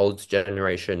spoken, old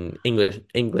generation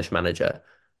English manager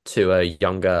to a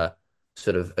younger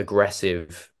sort of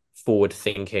aggressive,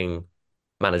 forward-thinking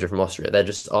manager from Austria. There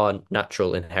just are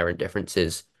natural inherent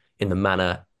differences in the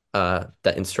manner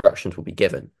that instructions will be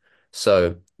given.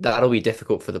 So that'll be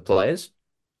difficult for the players,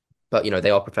 but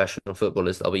they are professional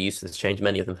footballers. They'll be used to this change.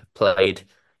 Many of them have played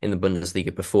in the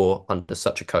Bundesliga before under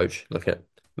such a coach. Look at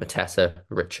Mateta,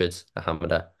 Richards,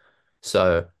 Ahamada.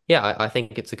 So yeah, I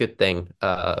think it's a good thing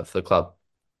for the club.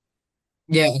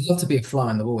 Yeah, I'd love to be a fly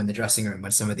on the wall in the dressing room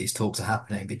when some of these talks are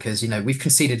happening because, we've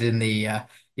conceded in the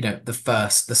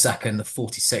first, the second, the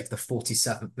 46th, the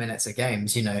 47th minutes of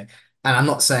games, and I'm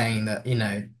not saying that,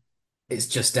 it's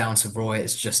just down to Roy,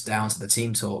 it's just down to the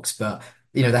team talks. But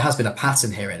there has been a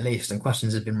pattern here at least, and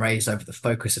questions have been raised over the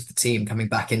focus of the team coming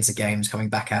back into games, coming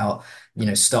back out,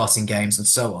 starting games and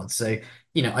so on. So,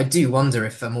 I do wonder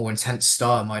if a more intense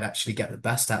style might actually get the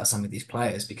best out of some of these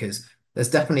players because there's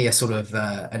definitely a sort of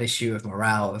an issue of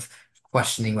morale of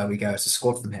questioning where we go as a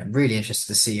squad from him. Really interested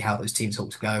to see how those team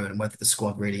talks go and whether the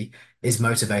squad really is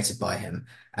motivated by him.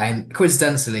 And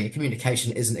coincidentally,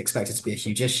 communication isn't expected to be a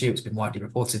huge issue. It's been widely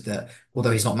reported that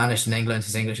although he's not managed in England,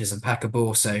 his English is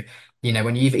impeccable. So,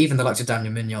 when you even the likes of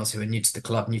Daniel Munoz, who are new to the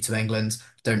club, new to England,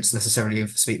 don't necessarily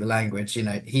speak the language,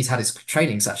 he's had his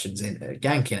training sessions in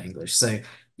Yankee in English. So,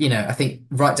 I think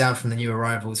right down from the new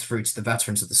arrivals through to the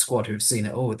veterans of the squad who have seen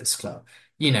it all with this club,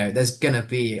 there's going to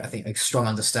be, I think, a strong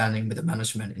understanding with the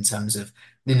management in terms of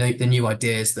the new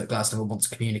ideas that Glasgow wants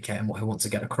to communicate and what he wants to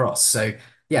get across. So,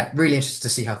 yeah, really interested to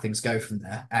see how things go from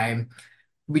there.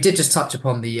 We did just touch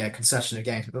upon the concession of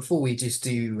games, but before we just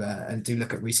do and do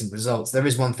look at recent results, there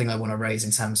is one thing I want to raise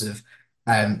in terms of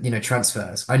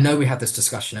transfers. I know we had this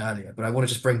discussion earlier, but I want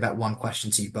to just bring back one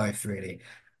question to you both, really.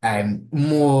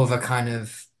 More of a kind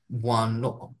of one,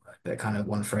 not one word, but kind of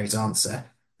one phrase answer.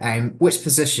 Which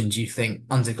position do you think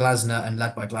under Glasner and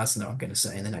led by Glasner, I'm going to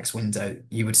say in the next window,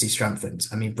 you would see strengthened?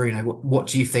 I mean, Bruno, what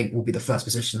do you think will be the first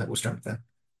position that will strengthen?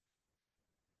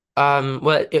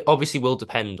 Well, it obviously will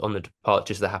depend on the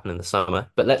departures that happen in the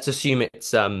summer, but let's assume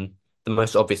it's the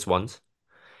most obvious ones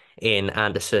in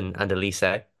Anderson and Elise.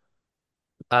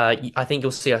 I think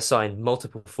you'll see us sign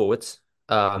multiple forwards,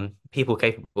 people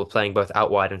capable of playing both out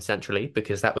wide and centrally,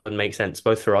 because that would make sense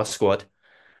both for our squad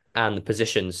and the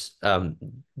positions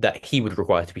that he would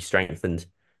require to be strengthened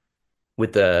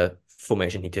with the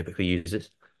formation he typically uses.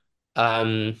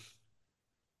 Um,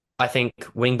 I think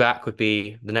wing back would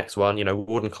be the next one.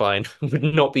 Warden Klein would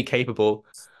not be capable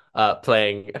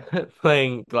playing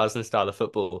playing Glasgow style of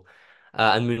football,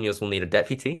 and Munoz will need a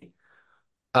deputy.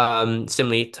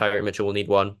 Similarly, Tyreek Mitchell will need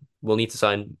one. We'll need to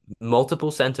sign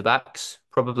multiple centre backs,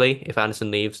 probably, if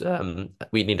Anderson leaves.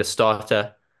 We need a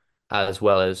starter as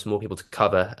well as more people to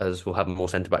cover, as we'll have more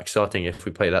centre backs starting if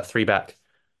we play that three back.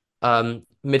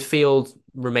 Midfield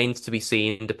remains to be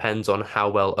seen, depends on how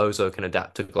well Ozo can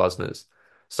adapt to Glasner's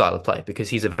style of play, because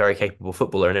he's a very capable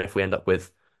footballer. And if we end up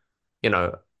with, you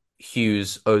know,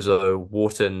 Hughes, Ozo,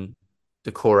 Wharton,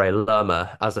 Decore,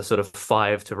 Lerma as a sort of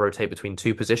five to rotate between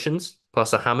two positions,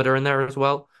 plus a Hamada in there as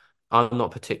well, I'm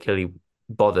not particularly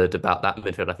bothered about that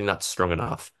midfield. I think that's strong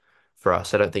enough for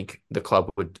us. I don't think the club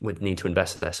would need to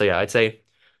invest there. So yeah, I'd say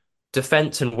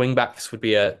defense and wing backs would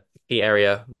be a key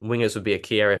area. Wingers would be a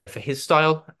key area for his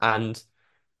style, and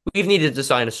we've needed to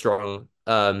sign a strong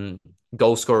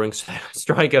goal scoring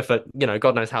striker for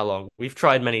God knows how long. We've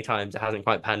tried many times; it hasn't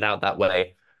quite panned out that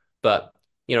way. But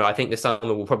I think this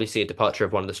summer we'll probably see a departure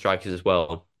of one of the strikers as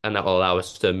well, and that will allow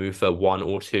us to move for one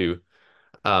or two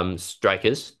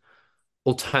strikers.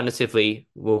 Alternatively,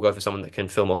 we'll go for someone that can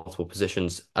fill multiple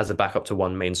positions as a backup to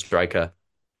one main striker,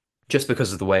 just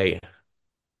because of the way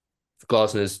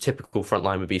Glasner's typical front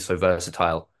line would be so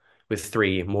versatile with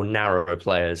three more narrow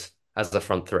players as the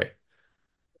front three.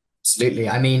 Absolutely.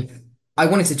 I mean, I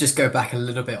wanted to just go back a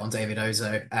little bit on David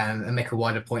Ozo and make a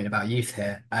wider point about youth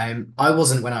here. I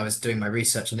wasn't, when I was doing my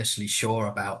research initially, sure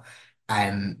about,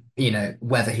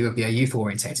 whether he would be a youth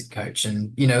orientated coach.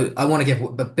 And, I want to give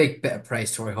a big bit of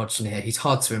praise to Roy Hodgson here. He's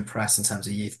hard to impress in terms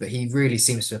of youth, but he really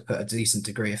seems to have put a decent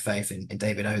degree of faith in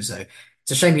David Ozo.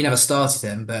 It's a shame he never started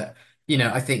him, but,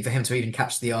 I think for him to even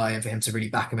catch the eye and for him to really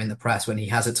back him in the press when he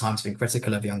has at times been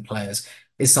critical of young players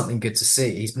is something good to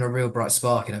see. He's been a real bright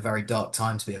spark in a very dark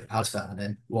time to be a Palace fan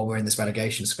and while we're in this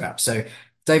relegation scrap. So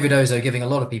David Ozo giving a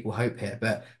lot of people hope here,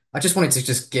 but I just wanted to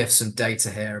just give some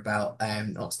data here about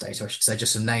not data, I should say,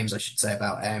 just some names I should say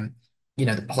about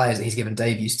the players that he's given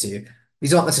debuts to.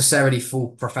 These aren't necessarily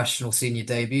full professional senior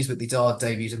debuts, but these are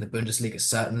debuts in the Bundesliga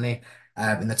certainly,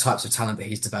 and the types of talent that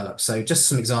he's developed. So just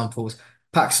some examples.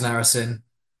 Paxton Harrison,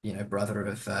 brother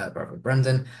of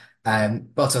Brendan.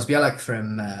 Bartosz Bialek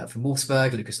from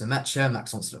Wolfsburg, Lucas Lemaitre,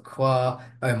 Maxence Lacroix,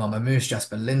 Omar Mamouche,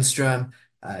 Jasper Lindstrom,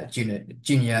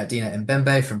 Junior Dina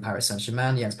Mbembe from Paris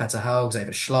Saint-Germain, Jens Petter Haug,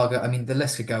 Xaver Schlager. I mean, the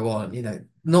list could go on.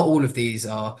 Not all of these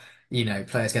are,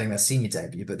 players getting their senior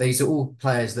debut, but these are all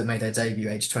players that made their debut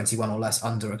age 21 or less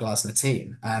under a Glasner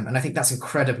team. And I think that's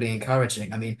incredibly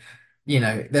encouraging. I mean,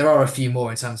 there are a few more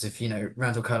in terms of,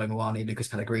 Randall Kolo Lucas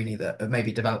Pellegrini that have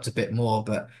maybe developed a bit more,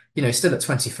 but, still at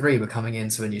 23, we're coming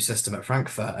into a new system at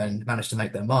Frankfurt and managed to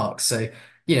make their mark. So,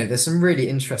 there's some really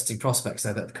interesting prospects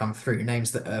there that have come through,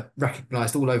 names that are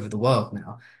recognized all over the world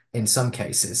now in some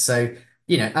cases. So,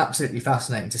 absolutely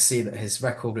fascinating to see that his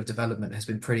record of development has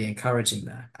been pretty encouraging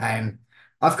there.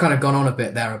 I've kind of gone on a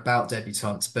bit there about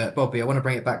debutantes, but Bobby, I want to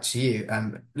bring it back to you.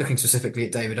 Looking specifically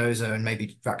at David Ozo and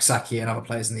maybe Raksaki and other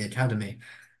players in the academy.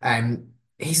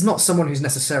 He's not someone who's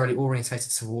necessarily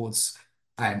orientated towards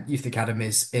youth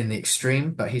academies in the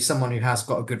extreme, but he's someone who has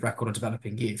got a good record of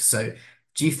developing youth. So,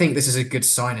 do you think this is a good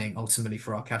signing ultimately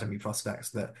for our academy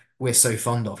prospects that we're so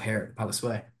fond of here at Palace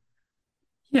Way?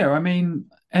 Yeah, I mean,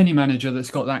 any manager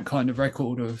that's got that kind of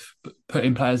record of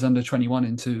putting players under 21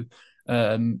 into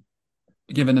um,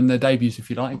 giving them their debuts, if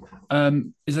you like,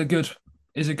 is a good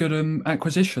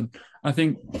acquisition. I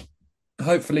think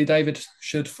hopefully David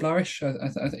should flourish.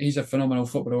 He's a phenomenal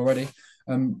footballer already.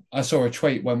 I saw a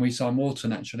tweet when we signed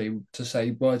Wharton actually to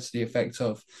say words to the effect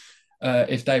of,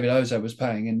 if David Ozo was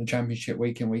playing in the Championship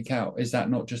week in week out, is that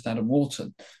not just Adam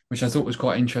Wharton? Which I thought was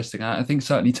quite interesting. I think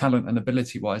certainly talent and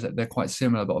ability wise they're quite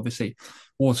similar, but obviously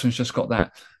Wharton's just got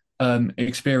that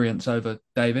experience over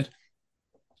David.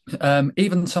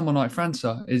 Even someone like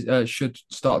França should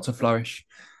start to flourish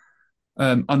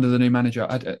under the new manager.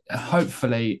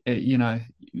 Hopefully,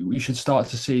 we should start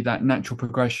to see that natural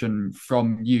progression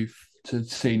from youth to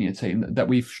senior team that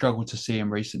we've struggled to see in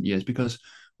recent years because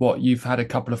what you've had a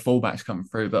couple of fullbacks come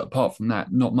through, but apart from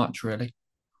that, not much really.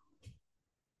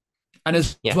 And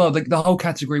as Yeah, well, the whole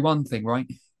category one thing, right?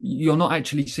 You're not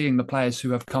actually seeing the players who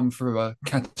have come through a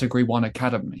category one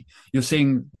academy. You're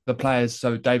seeing the players.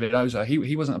 So David Oza,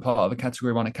 he wasn't a part of a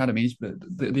category one academy, but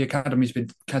the academy's been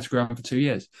category one for 2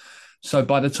 years. So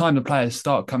by the time the players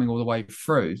start coming all the way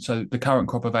through, so the current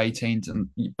crop of 18s and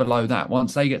below that,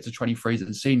 once they get to 23s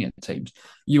and senior teams,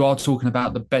 you are talking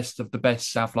about the best of the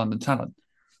best South London talent.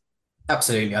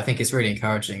 Absolutely. I think it's really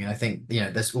encouraging. And I think,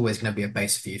 there's always going to be a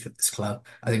base for you for this club.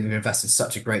 I think we've invested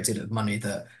such a great deal of money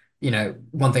that,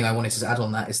 one thing I wanted to add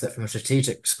on that is that from a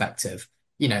strategic perspective,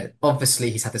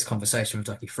 obviously he's had this conversation with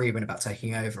Ducky Freeman about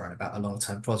taking over and about a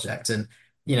long-term project. And,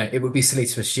 it would be silly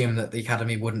to assume that the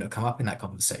academy wouldn't have come up in that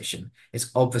conversation.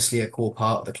 It's obviously a core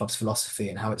part of the club's philosophy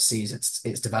and how it sees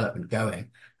its development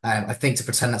going. I think to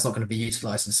pretend that's not going to be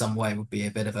utilised in some way would be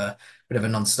a bit of a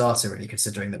non-starter, really,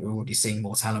 considering that we're already seeing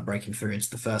more talent breaking through into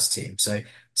the first team. So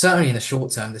certainly in the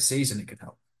short term this season, it could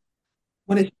help.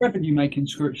 Well, it's revenue making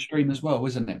stream as well,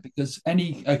 isn't it? Because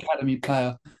any academy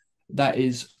player that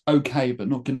is okay but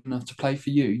not good enough to play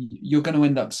for you, you're going to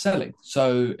end up selling.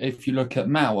 So if you look at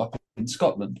Mao up in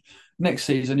Scotland, next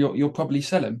season you'll probably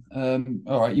sell him.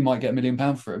 All right, you might get £1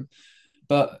 million for him,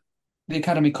 but the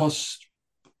academy costs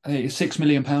I think it's £6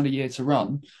 million a year to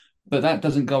run, but that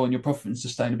doesn't go on your profit and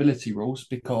sustainability rules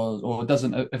because, or it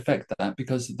doesn't affect that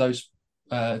because those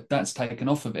that's taken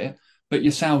off of it, but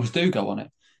your sales do go on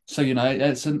it. So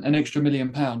it's an extra £1 million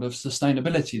of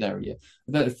sustainability there a year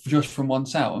that just from one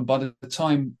sale. And by the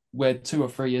time we're 2 or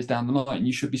 3 years down the line,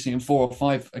 you should be seeing 4 or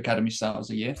 5 academy sales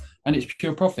a year, and it's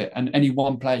pure profit. And any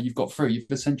one player you've got through, you've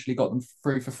essentially got them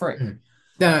through for free. Mm.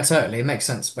 No, no, totally. It makes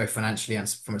sense both financially and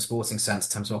from a sporting sense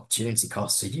in terms of opportunity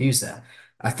costs to use there.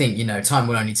 I think, time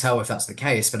will only tell if that's the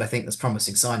case, but I think there's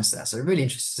promising signs there. So really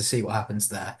interested to see what happens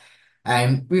there.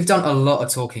 We've done a lot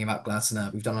of talking about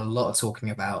Glasner. We've done a lot of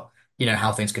talking about,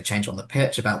 how things could change on the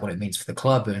pitch, about what it means for the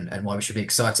club and why we should be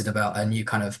excited about a new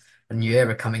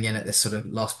era coming in at this sort of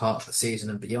last part of the season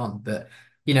and beyond. But,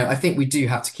 I think we do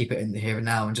have to keep it in the here and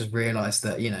now and just realize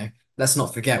that, let's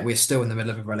not forget we're still in the middle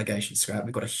of a relegation scrap.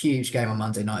 We've got a huge game on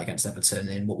Monday night against Everton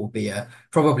in what will be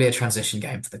probably a transition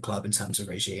game for the club in terms of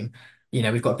regime.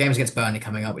 We've got games against Burnley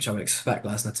coming up, which I would expect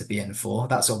Glasner to be in for.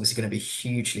 That's obviously going to be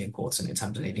hugely important in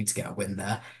terms of needing to get a win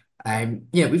there.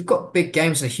 We've got big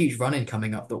games and a huge run-in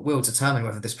coming up that will determine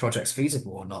whether this project's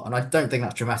feasible or not. And I don't think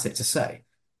that's dramatic to say.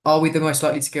 Are we the most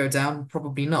likely to go down?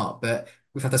 Probably not, but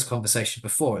we've had this conversation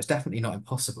before. It's definitely not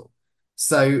impossible.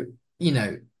 So, you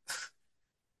know,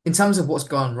 in terms of what's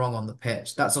gone wrong on the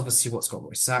pitch, that's obviously what's got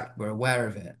Roy sacked. We're aware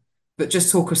of it. But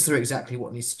just talk us through exactly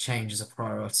what needs to change as a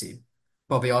priority.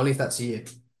 Bobby, I'll leave that to you.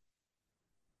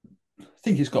 I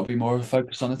think it's got to be more of a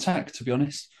focus on attack, to be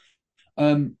honest.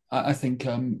 I think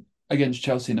against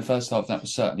Chelsea in the first half, that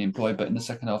was certainly employed, but in the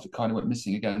second half, it kind of went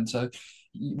missing again. So,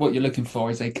 what you're looking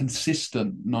for is a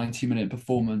consistent 90-minute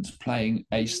performance playing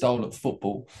a style of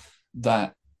football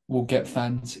that will get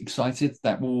fans excited,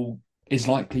 is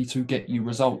likely to get you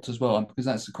results as well, because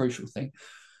that's the crucial thing.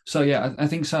 So, yeah, I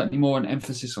think certainly more an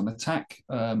emphasis on attack.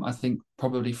 I think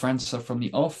probably França from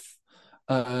the off.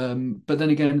 But then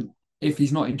again, if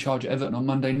he's not in charge at Everton on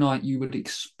Monday night, you would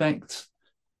expect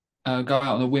go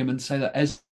out on a whim and say that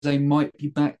Eze might be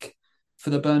back for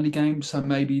the Burnley game. So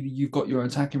maybe you've got your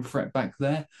attacking threat back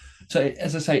there. So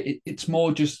as I say, it's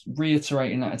more just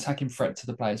reiterating that attacking threat to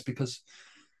the players because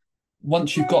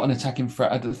once you've got an attacking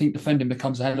threat, I think defending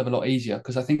becomes a hell of a lot easier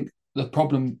because I think the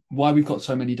problem why we've got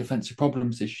so many defensive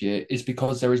problems this year is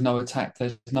because there is no attack,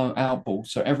 there's no outball,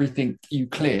 so everything you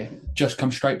clear just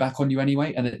comes straight back on you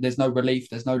anyway, and there's no relief,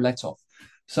 there's no let off.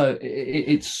 So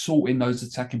it's sorting those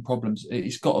attacking problems.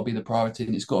 It's got to be the priority,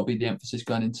 and it's got to be the emphasis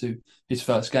going into his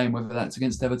first game, whether that's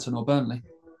against Everton or Burnley.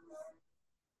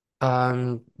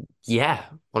 Um, yeah,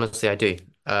 honestly, I do.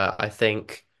 I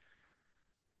think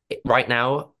right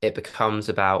now it becomes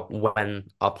about when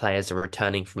our players are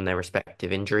returning from their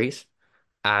respective injuries.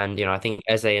 And, I think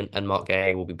Eze and Mark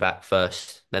Gay will be back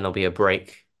first. Then there'll be a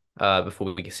break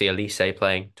before we can see Elise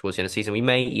playing towards the end of the season. We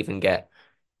may even get,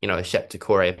 a Shep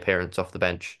Doucouré appearance off the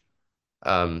bench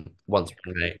once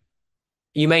we're in May.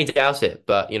 You may doubt it,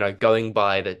 but, going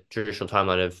by the traditional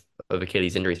timeline of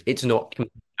Achilles injuries, it's not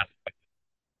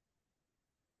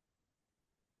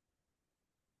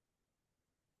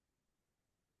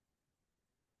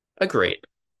agreed.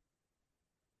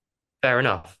 Fair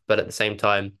enough. But at the same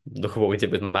time, look at what we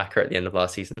did with Maka at the end of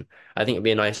last season. I think it'd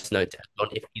be a nice note to end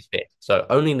on if he's fit. So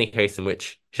only in the case in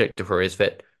which Sheikh Doucouré is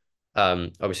fit,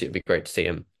 obviously it'd be great to see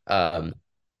him.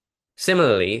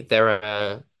 Similarly, there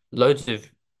are loads of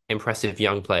impressive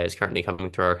young players currently coming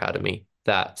through our academy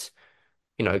that,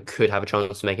 could have a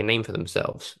chance to make a name for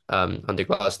themselves under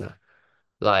Glasner.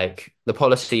 Like the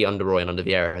policy under Roy and under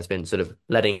Vieira has been sort of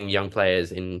letting young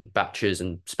players in batches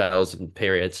and spells and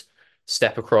periods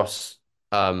step across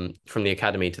from the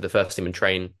academy to the first team and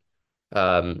train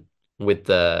um, with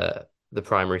the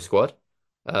primary squad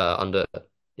under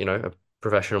a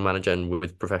professional manager and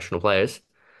with professional players.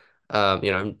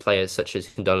 Players such as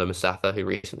Hindola Mustafa, who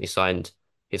recently signed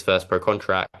his first pro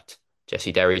contract.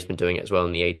 Jesse Derry's been doing it as well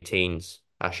in the 18s.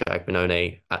 Ashak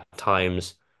Benone at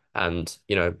times, and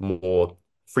more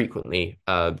frequently,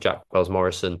 Jack Wells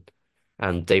Morrison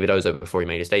and David Ozo before he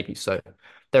made his debut. So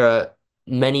there are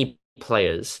many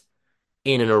players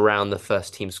in and around the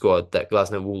first team squad that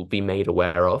Glasner will be made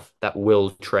aware of, that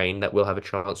will train, that will have a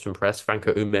chance to impress.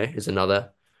 Franco Ume is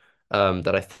another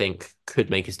that I think could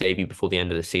make his debut before the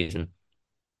end of the season.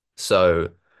 So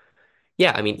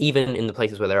yeah, I mean, even in the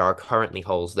places where there are currently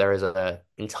holes, there is an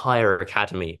entire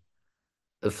academy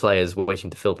of players waiting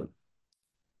to fill them,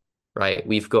 right?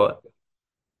 We've got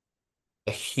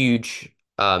a huge,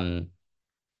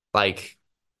 like,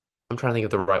 I'm trying to think of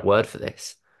the right word for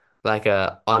this, like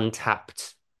a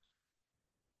untapped.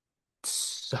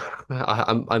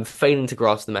 I'm failing to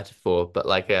grasp the metaphor, but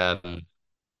like, yeah,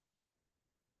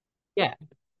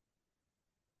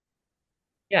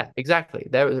 yeah, exactly.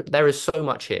 There is so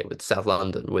much here with South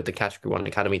London, with the Category One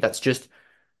Academy. That's just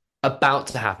about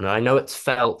to happen. And I know it's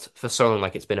felt for so long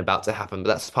like it's been about to happen, but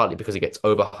that's partly because it gets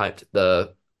overhyped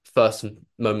the first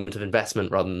moment of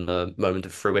investment rather than the moment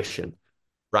of fruition,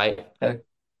 right? Yeah.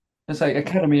 I say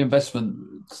academy investment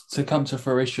to come to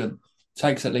fruition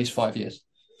takes at least 5 years.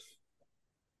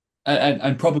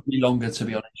 And probably longer, to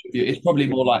be honest with you. It's probably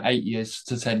more like 8 years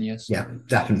to 10 years. Yeah,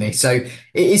 definitely. So it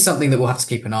is something that we'll have to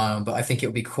keep an eye on, but I think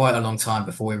it'll be quite a long time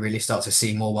before we really start to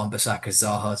see more Wan-Bissakas,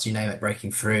 Zahas, you name it,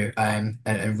 breaking through and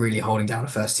really holding down a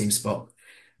first team spot.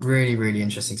 Really, really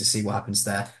interesting to see what happens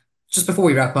there. Just before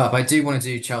we wrap up, I do want to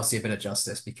do Chelsea a bit of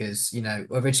justice because,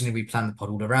 originally we planned the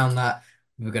pod all around that.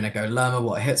 We were going to go Lerma,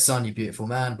 what a hit, son, you beautiful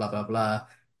man, blah, blah, blah.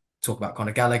 Talk about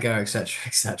Conor Gallagher, etc.,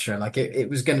 etc. Like it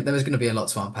was there was gonna be a lot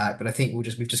to unpack, but I think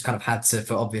we've just kind of had to,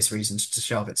 for obvious reasons, to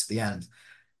shelve it to the end.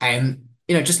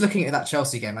 Just looking at that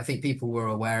Chelsea game, I think people were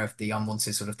aware of the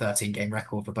unwanted sort of 13 game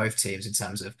record for both teams in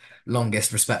terms of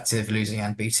longest respective losing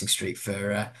and beating streak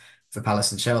for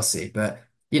Palace and Chelsea. But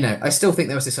I still think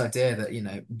there was this idea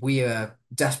that we are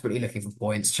desperately looking for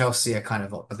points. Chelsea are kind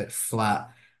of a bit flat.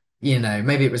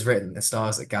 Maybe it was written in the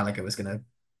stars that Gallagher was going to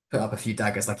put up a few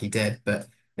daggers like he did, but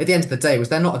at the end of the day, was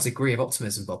there not a degree of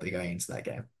optimism, Bobby, going into that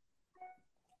game?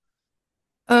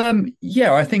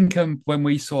 Yeah, I think when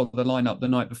we saw the lineup the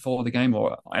night before the game,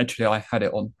 or actually I had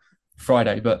it on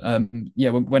Friday, but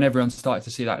yeah, when everyone started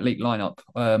to see that leaked lineup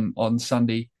on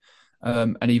Sunday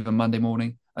and even Monday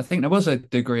morning, I think there was a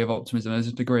degree of optimism, there's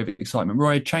a degree of excitement.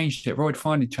 Roy had changed it. Roy had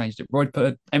finally changed it. Roy put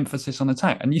an emphasis on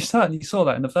attack, and you certainly saw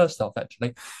that in the first half.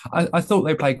 Actually, I thought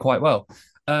they played quite well,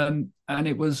 and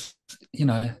it was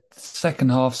second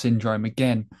half syndrome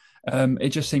again. It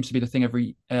just seems to be the thing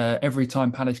every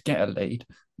time Palace get a lead,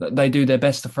 that they do their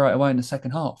best to throw it away in the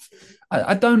second half.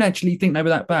 I don't actually think they were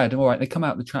that bad. All right, they come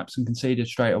out the traps and conceded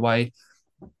straight away.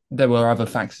 There were other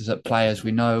factors at play, as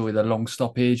we know, with a long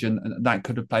stoppage, and that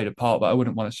could have played a part, but I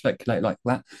wouldn't want to speculate like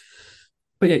that.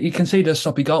 But yeah, you conceded a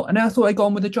sloppy goal, and I thought they got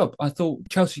on with the job. I thought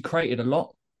Chelsea created a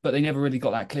lot, but they never really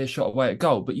got that clear shot away at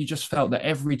goal. But you just felt that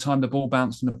every time the ball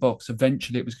bounced in the box,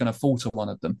 eventually it was going to fall to one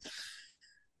of them.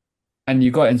 and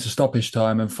you got into stoppage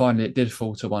time, and finally it did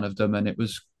fall to one of them, and it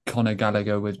was Conor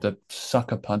Gallagher with the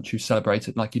sucker punch, who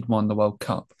celebrated like he'd won the World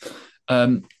Cup.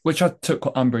 Which I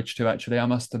took umbrage to, actually. I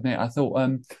must admit, I thought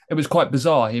it was quite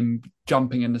bizarre, him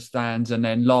jumping in the stands and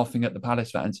then laughing at the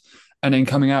Palace fans, and then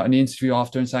coming out in the interview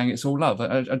after and saying it's all love.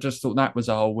 I just thought that was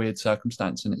a whole weird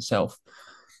circumstance in itself.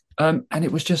 And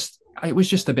it was just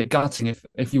a bit gutting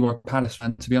if you were a Palace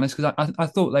fan, to be honest, because I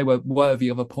thought they were worthy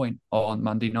of a point on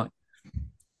Monday night.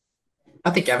 I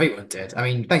think everyone did. I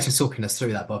mean, thanks for talking us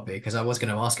through that, Bobby, because I was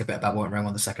going to ask a bit about what went wrong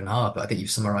on the second half, but I think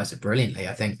you've summarized it brilliantly.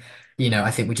 I think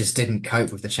we just didn't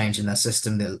cope with the change in their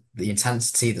system. The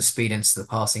intensity, the speed into the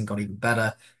passing got even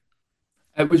better.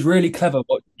 It was really clever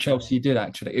what Chelsea did,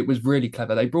 actually. It was really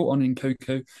clever. They brought on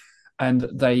Nkunku and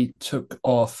they took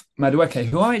off Madueke,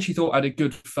 who I actually thought had a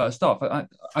good first half.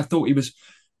 I thought he was.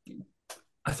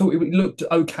 I thought he looked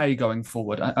okay going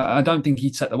forward. I don't think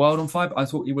he'd set the world on fire, but I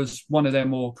thought he was one of their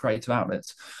more creative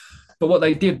outlets. But what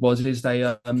they did was is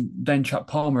they then chucked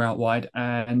Palmer out wide,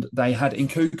 and they had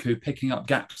Nkuku picking up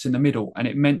gaps in the middle, and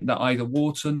it meant that either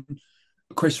Wharton,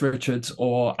 Chris Richards,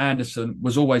 or Anderson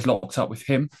was always locked up with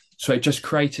him. So it just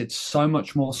created so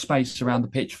much more space around the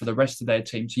pitch for the rest of their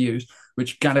team to use,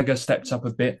 which Gallagher stepped up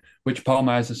a bit, which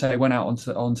Palmer, as I say, went out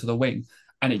onto the wing.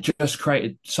 And it just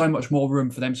created so much more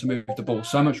room for them to move the ball,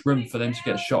 so much room for them to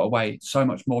get a shot away, so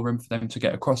much more room for them to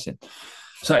get across it.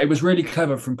 So it was really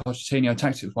clever from Pochettino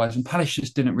tactics wise, and Palace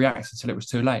just didn't react until it was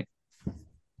too late.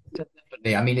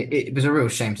 Definitely. I mean, it was a real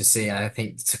shame to see, and I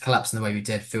think to collapse in the way we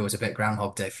did feels a bit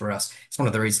Groundhog Day for us. It's one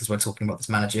of the reasons we're talking about this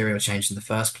managerial change in the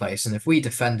first place. And if we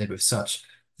defended with such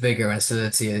vigor and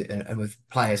solidity and with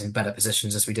players in better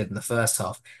positions as we did in the first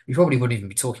half, we probably wouldn't even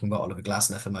be talking about Oliver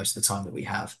Glasner for most of the time that we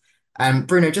have.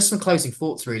 Bruno, just some closing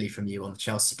thoughts really from you on the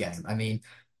Chelsea game. I mean,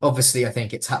 obviously, I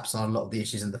think it taps on a lot of the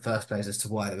issues in the first place as to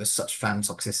why there was such fan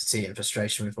toxicity and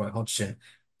frustration with Roy Hodgson.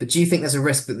 But do you think there's a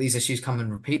risk that these issues come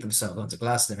and repeat themselves onto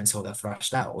Glasgow until they're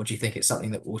thrashed out? Or do you think it's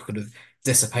something that will kind of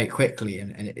dissipate quickly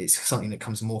and it's something that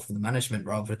comes more from the management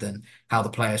rather than how the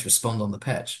players respond on the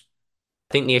pitch?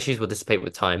 I think the issues will dissipate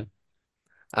with time,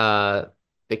 uh,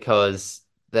 because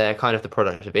they're kind of the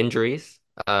product of injuries,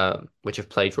 which have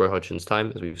plagued Roy Hodgson's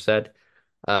time, as we've said.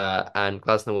 And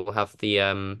Glasner will have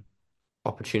the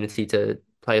opportunity to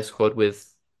play a squad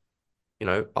with,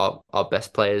 our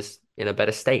best players in a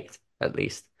better state, at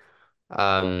least.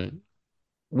 Um,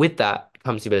 with that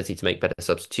comes the ability to make better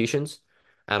substitutions.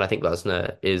 And I think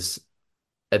Glasner is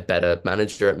a better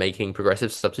manager at making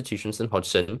progressive substitutions than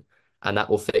Hodgson. And that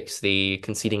will fix the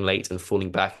conceding late and falling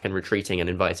back and retreating and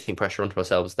inviting pressure onto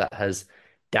ourselves that has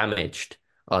damaged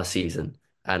our season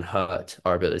and hurt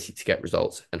our ability to get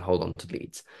results and hold on to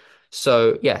leads.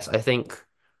 So, yes, I think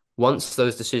once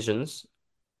those decisions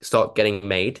start getting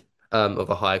made, of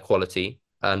a higher quality,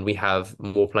 and we have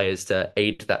more players to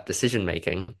aid that decision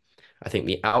making, I think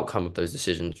the outcome of those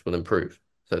decisions will improve.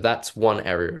 So that's one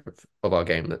area of our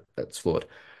game that's flawed.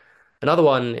 Another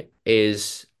one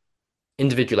is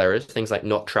individual errors, things like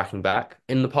not tracking back.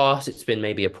 In the past, it's been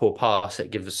maybe a poor pass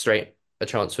that gives us straight a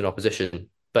chance to an opposition.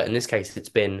 But in this case, it's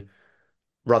been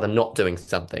rather not doing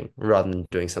something rather than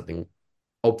doing something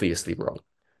obviously wrong.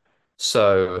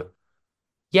 So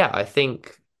yeah, I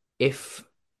think if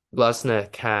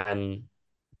Glasner can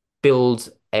build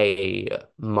a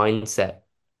mindset,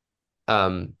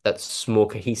 that's more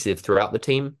cohesive throughout the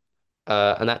team,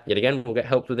 and that yet again will get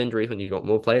helped with injuries when you've got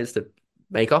more players to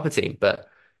make up a team. But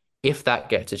if that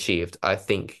gets achieved, I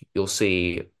think you'll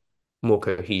see more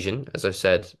cohesion. As I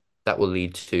said, that will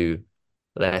lead to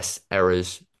less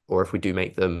errors, or if we do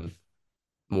make them,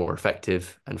 more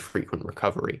effective and frequent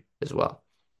recovery as well.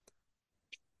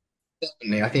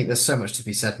 Definitely. I think there's so much to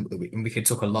be said. We could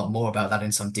talk a lot more about that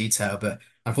in some detail, but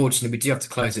unfortunately, we do have to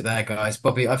close it there, guys.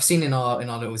 Bobby, I've seen in our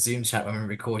little Zoom chat when we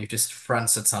record, you've just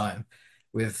frantic time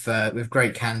with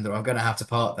great candor. I'm going to have to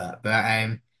part that,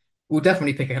 but we'll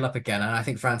definitely pick it up again. And I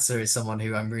think França is someone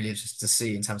who I'm really interested to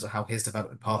see in terms of how his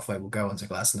development pathway will go onto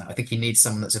Glasgow. I think he needs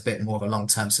someone that's a bit more of a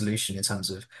long-term solution in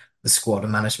terms of the squad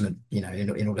and management,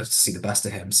 in order to see the best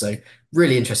of him. So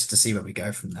really interested to see where we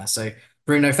go from there. So.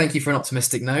 Bruno, thank you for an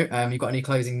optimistic note. You got any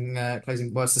closing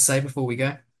words to say before we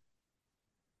go?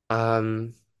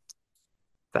 Um,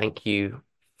 Thank you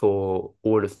for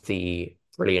all of the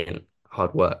brilliant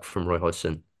hard work from Roy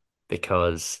Hodgson,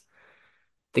 because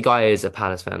the guy is a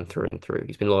Palace fan through and through.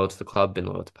 He's been loyal to the club, been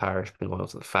loyal to Parish, been loyal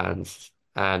to the fans,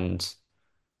 and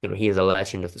he is a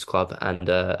legend of this club and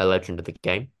a legend of the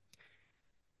game.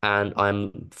 And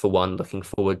I'm, for one, looking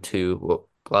forward to what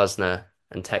Glasner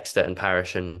and Texter and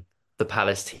Parish and the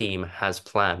Palace team has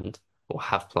planned or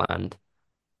have planned,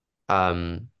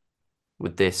 um,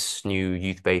 with this new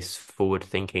youth-based,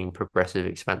 forward-thinking, progressive,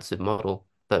 expansive model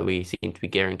that we seem to be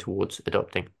gearing towards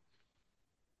adopting.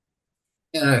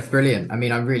 Yeah, no, brilliant. I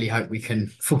mean, I really hope we can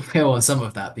fulfill on some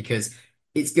of that because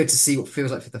it's good to see what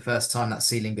feels like for the first time that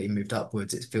ceiling being moved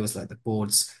upwards. It feels like the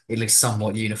board's at least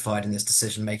somewhat unified in this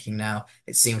decision making now.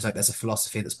 It seems like there's a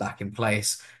philosophy that's back in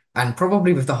place and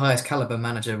probably with the highest caliber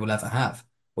manager we'll ever have.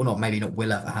 Or not, maybe not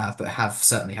will ever have, but have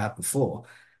certainly had before.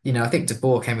 I think De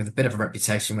Boer came with a bit of a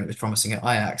reputation when it was promising at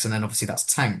Ajax, and then obviously that's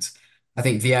tanked. I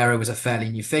think Vieira was a fairly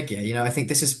new figure. I think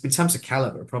this is, in terms of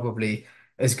caliber, probably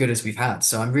as good as we've had.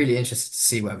 So I'm really interested to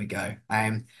see where we go.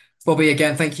 Bobby,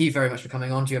 again, thank you very much for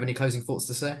coming on. Do you have any closing thoughts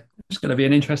to say? It's going to be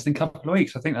an interesting couple of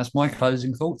weeks. I think that's my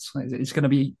closing thoughts. It's going to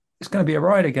be a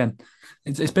ride again.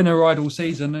 It's been a ride all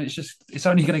season, and it's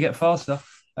only going to get faster.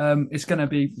 It's going to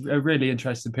be a really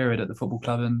interesting period at the football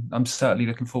club, and I'm certainly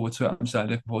looking forward to it. I'm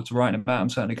certainly looking forward to writing about it. I'm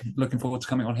certainly looking forward to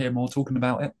coming on here more, talking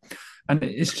about it. And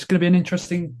it's just going to be an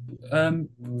interesting,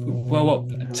 well,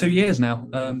 what, 2 years now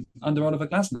under Oliver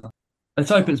Glasner. Let's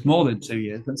hope it's more than 2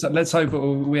 years. Let's hope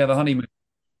we have a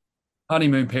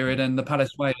honeymoon period, and the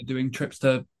Palace Way are doing trips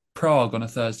to Prague on a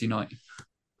Thursday night.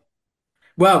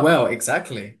 Well,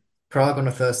 exactly. Prague on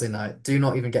a Thursday night. Do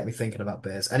not even get me thinking about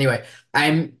beers. Anyway,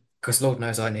 because Lord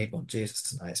knows I need one. Jesus,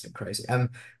 tonight it's been crazy.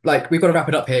 We've got to wrap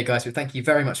it up here, guys. But thank you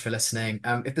very much for listening.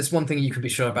 If there's one thing you can be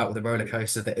sure about with the roller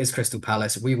coaster that is Crystal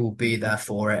Palace, we will be there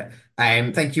for it.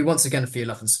 Thank you once again for your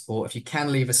love and support. If you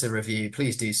can leave us a review,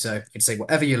 please do so. You can say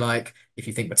whatever you like. If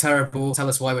you think we're terrible, tell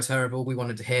us why we're terrible. We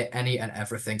wanted to hear any and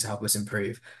everything to help us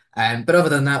improve. But other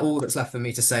than that, all that's left for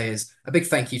me to say is a big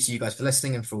thank you to you guys for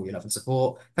listening and for all your love and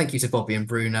support. Thank you to Bobby and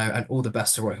Bruno, and all the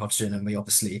best to Roy Hodgson. And we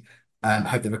obviously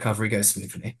hope the recovery goes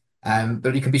smoothly.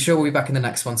 But you can be sure we'll be back in the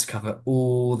next one to cover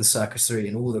all the circusry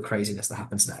and all the craziness that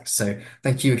happens next. So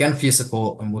thank you again for your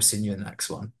support, and we'll see you in the next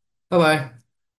one. Bye bye.